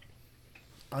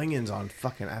 Onions on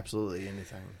fucking absolutely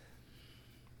anything.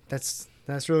 That's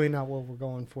really not what we're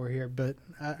going for here, but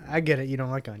I get it. You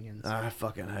don't like onions. I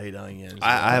fucking hate onions.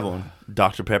 I have one.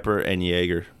 Dr. Pepper and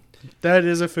Jaeger. That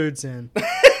is a food sin.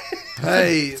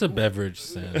 Hey, It's a beverage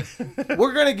sin.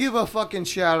 we're gonna give a fucking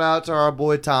shout out to our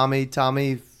boy Tommy.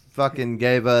 Tommy fucking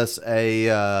gave us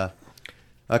a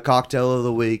cocktail of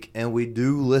the week, and we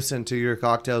do listen to your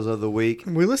cocktails of the week.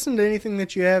 We listen to anything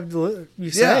that you have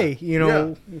you say. You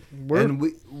know, And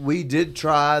we did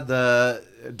try the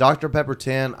Dr. Pepper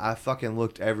 10. I fucking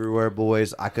looked everywhere,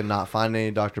 boys. I could not find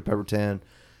any Dr. Pepper 10.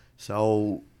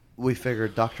 So we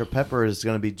figured Dr. Pepper is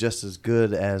going to be just as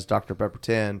good as Dr. Pepper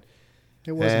 10.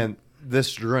 it wasn't. And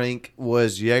this drink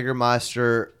was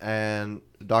Jägermeister and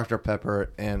Dr.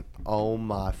 Pepper, and oh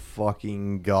my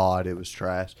fucking God, it was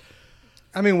trash.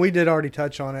 I mean, we did already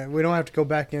touch on it. We don't have to go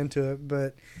back into it,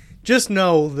 but just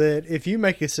know that if you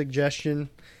make a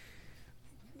suggestion,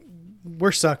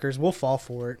 we're suckers. We'll fall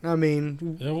for it. I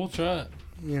mean, Yeah, we'll try it.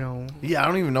 you know, Yeah, I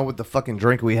don't even know what the fucking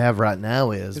drink we have right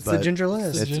now is. it's but the ginger It's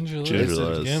list. the ginger Ginger lace.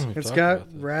 lace. Again, we've It's talked got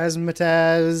about this.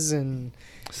 razzmatazz and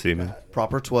Seaman.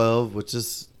 Proper 12, which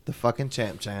is the fucking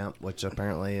champ, which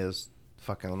apparently is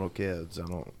fucking little kids. I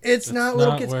don't. it's not It's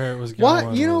little not kids. where it was Why-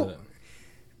 going you know, with it.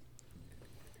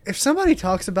 If somebody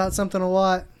talks about something a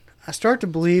lot, I start to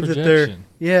believe that they're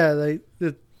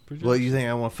Projection. Well, you think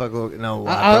I want to fuck little? No,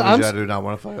 I'm I do not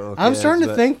want to fuck little I'm kids, starting to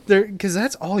but- think they're because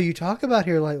that's all you talk about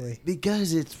here lately.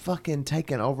 because it's fucking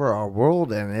taken over our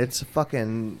world and it's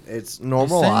He's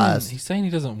normalized. saying, he's saying he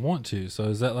doesn't want to. So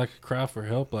is that like a cry for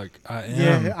help? Like I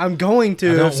am. Yeah, I'm going I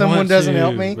to don't if someone want doesn't to,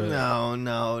 help me. but- No.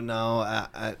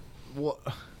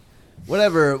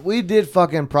 Whatever. We did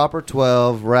fucking Proper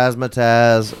 12,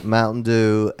 Razzmatazz, Mountain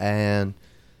Dew, and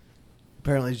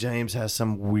apparently James has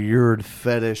some weird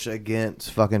fetish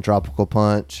against fucking Tropical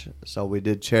Punch. So we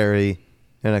did cherry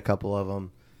in a couple of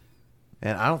them.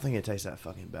 And I don't think it tastes that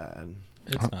fucking bad.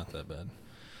 It's not that bad.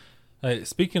 Hey,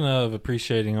 speaking of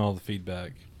appreciating all the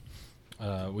feedback,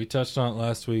 we touched on it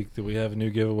last week that we have a new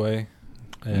giveaway.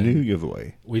 And New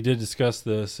giveaway. we did discuss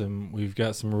this, and we've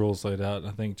got some rules laid out. And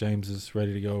I think James is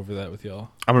ready to go over that with y'all.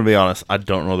 I'm going to be honest. I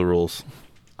don't know the rules.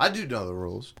 I do know the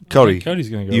rules. Cody,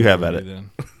 Cody's going to go. you over have it at with it. you Then.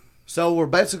 So we're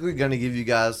basically going to give you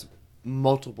guys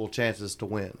multiple chances to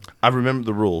win. I remember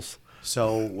the rules.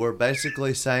 So we're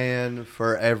basically saying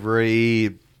for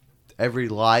every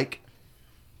like,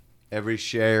 every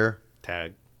share,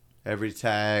 Tag. every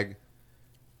tag,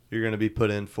 you're going to be put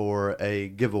in for a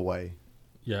giveaway.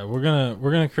 Yeah, we're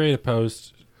gonna create a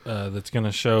post that's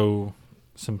gonna show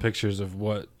some pictures of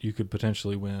what you could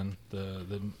potentially win.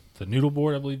 The noodle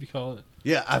board, I believe you call it.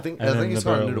 Yeah, I think And then it's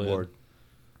the called a barrel noodle lid. board.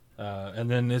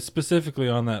 And then it's specifically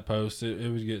on that post.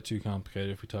 It would get too complicated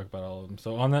if we talk about all of them.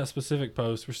 So on that specific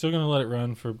post, we're still going to let it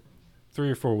run for 3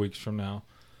 or 4 weeks from now.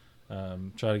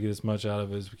 Try to get as much out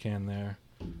of it as we can there.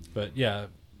 But yeah,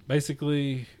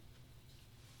 basically,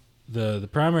 the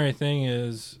primary thing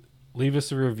is leave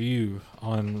us a review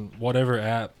on whatever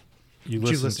app you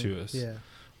listen to us. Yeah.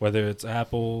 Whether it's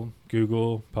Apple,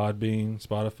 Google, Podbean,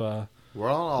 Spotify. We're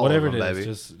on all Whatever of them, it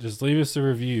is, baby. just leave us a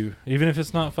review, even if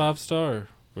it's not 5-star,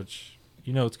 which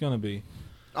you know it's gonna be.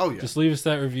 Oh yeah. Just leave us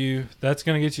that review. That's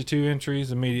gonna get you 2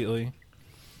 entries immediately.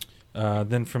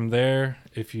 Then from there,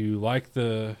 if you like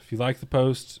the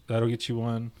post, that'll get you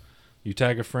 1. You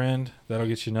tag a friend, that'll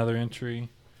get you another entry.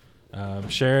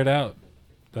 Share it out,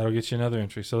 that'll get you another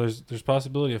entry. So there's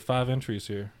possibility of 5 entries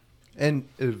here. And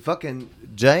fucking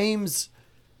James,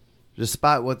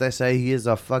 despite what they say, he's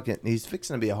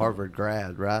fixing to be a Harvard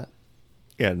grad, right?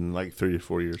 Yeah, in like 3 to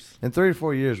 4 years. In 3 or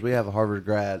 4 years, we have a Harvard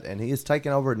grad, and he is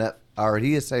taking over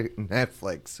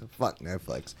Netflix. Fuck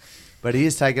Netflix. But he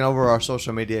is taking over our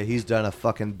social media. He's done a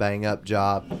fucking bang up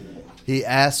job. He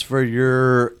asked for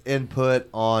your input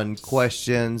on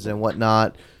questions and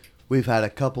whatnot. We've had a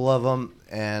couple of them,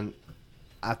 and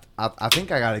I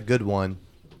think I got a good one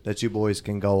that you boys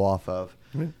can go off of.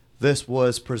 This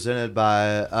was presented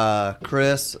by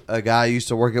Chris, a guy I used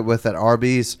to work with at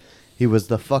Arby's. He was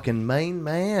the fucking main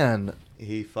man.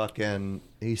 He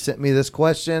sent me this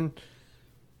question.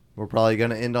 We're probably going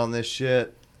to end on this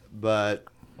shit, but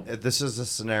this is a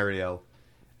scenario.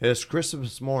 It's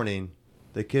Christmas morning.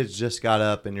 The kids just got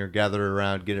up and you're gathered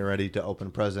around getting ready to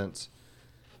open presents.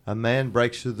 A man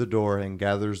breaks through the door and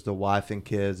gathers the wife and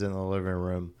kids in the living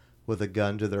room with a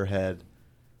gun to their head,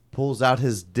 pulls out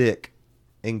his dick,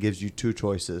 and gives you 2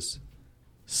 choices.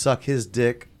 Suck his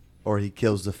dick or he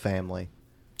kills the family.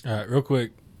 All right, real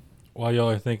quick, while y'all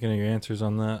are thinking of your answers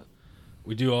on that,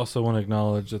 we do also want to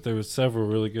acknowledge that there was several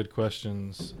really good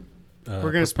questions.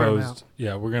 We're gonna spread 'em out.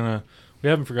 Yeah, we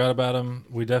haven't forgot about them.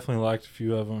 We definitely liked a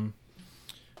few of them.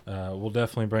 We'll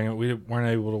definitely bring it. We weren't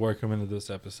able to work them into this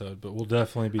episode, but we'll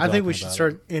definitely be. I think we talking should about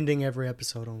start ending every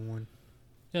episode on one.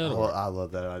 it. Yeah, that'll work. I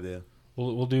love that idea.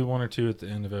 We'll do one or two at the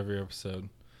end of every episode.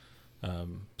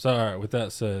 So, all right. With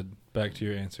that said, back to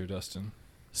your answer, Dustin.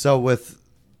 So with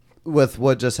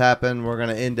what just happened, we're going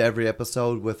to end every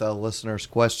episode with a listener's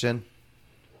question.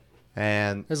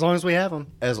 And As long as we have them.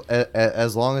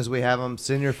 as long as we have them,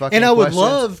 send your fucking And I would questions.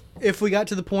 love if we got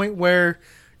to the point where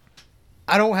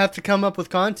I don't have to come up with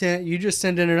content. You just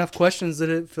send in enough questions that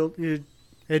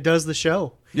it does the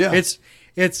show. Yeah.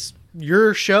 It's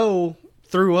your show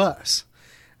through us.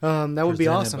 That would be Presented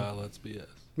awesome. by Let's BS.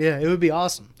 Yeah, it would be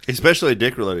awesome. Especially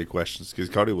dick-related questions, because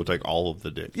Cody will take all of the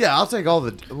dick. Yeah, I'll take all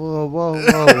the. Whoa,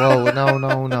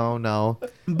 no.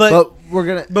 But But we're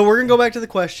gonna. go back to the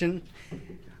question.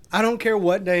 I don't care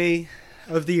what day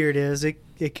of the year it is.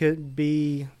 It could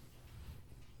be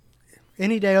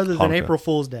any day other than Hanukkah. April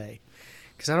Fool's Day,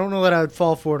 because I don't know that I would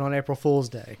fall for it on April Fool's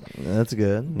Day. That's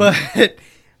good. But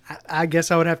I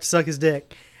guess I would have to suck his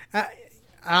dick.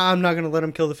 I'm not going to let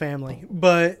him kill the family.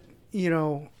 But,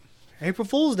 April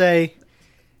Fool's Day,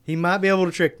 he might be able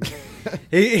to trick me.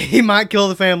 he might kill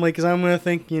the family because I'm going to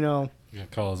think, You gotta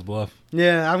call his bluff.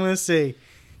 yeah, I'm going to see.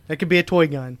 That could be a toy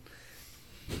gun.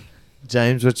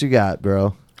 James, what you got,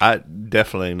 bro? I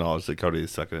definitely acknowledge that Cody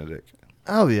is sucking a dick.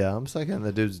 Oh yeah, I'm sucking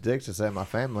the dude's dick to save my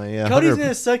family. Yeah, Cody's 100%. going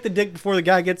to suck the dick before the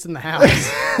guy gets in the house.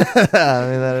 I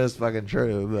mean, that is fucking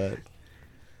true. But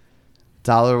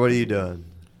Tyler, what are you doing?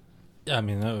 Yeah, I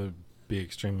mean that would be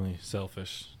extremely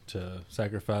selfish to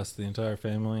sacrifice the entire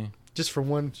family Just for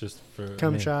one just for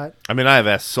cum shot. I mean, I have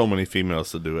asked so many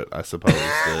females to do it, I suppose,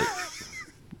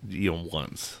 that,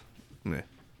 once. Meh.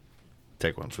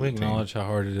 Take one for We the team. acknowledge how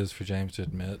hard it is for James to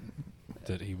admit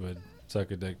that he would suck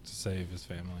a dick to save his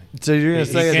family. So you're gonna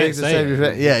He suck a can't dick to say save it. your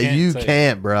family? He Yeah, can't you say it.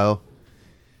 can't, bro.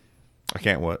 I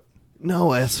can't what?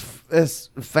 No, as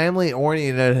family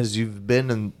oriented as you've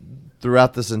been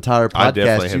throughout this entire I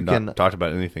definitely podcast, have you not can. talked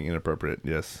about anything inappropriate,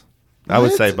 yes. I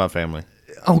would What? save my family.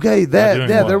 Okay, By doing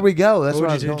there what? we go. That's What what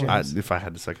I would was you do, going. James? If I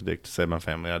had to suck a dick to save my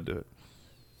family, I'd do it.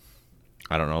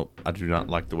 I don't know. I do not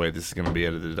like the way this is going to be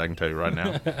edited. I can tell you right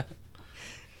now.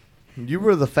 You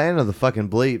were the fan of the fucking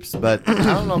bleeps, but I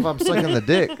don't know if I'm sucking the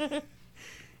dick.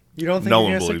 You don't think No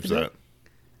you're one gonna suck believes the that. dick?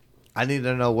 I need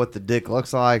to know what the dick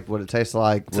looks like, what it tastes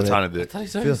like. It's a what tiny I dick. thought he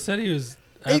Feel- said he was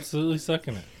absolutely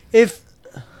sucking it.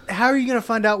 How are you going to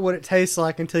find out what it tastes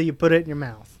like until you put it in your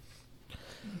mouth?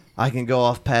 I can go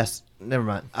off past. Never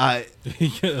mind.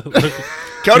 Yeah, look-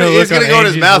 Cody Go is look going on to go in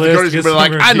his Angie's mouth and list, Cody's going get to be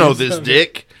like, some I know reviews this of it."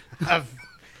 dick.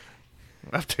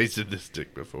 I've tasted this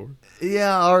dick before.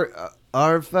 Yeah,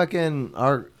 our fucking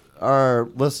our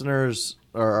listeners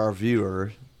or our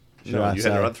viewers. should No, I you say.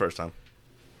 had it right the first time.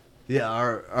 Yeah,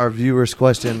 our viewers'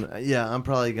 question. Yeah, I'm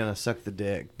probably gonna suck the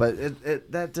dick, but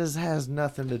that just has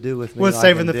nothing to do with me. With liking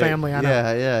saving the dick. family, I know.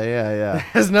 Yeah.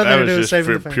 Has nothing That to was do with just saving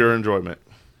for the family. pure enjoyment.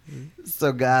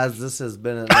 So, guys, this has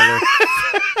been another.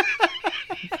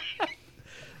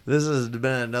 This has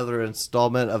been another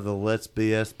installment of the Let's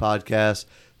BS podcast.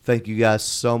 Thank you guys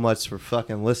so much for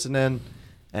fucking listening,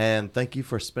 and thank you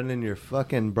for spending your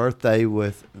fucking birthday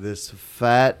with this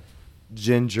fat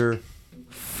ginger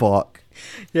fuck.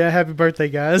 Yeah, happy birthday,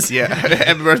 guys. Yeah.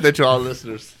 Happy birthday to all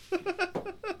listeners.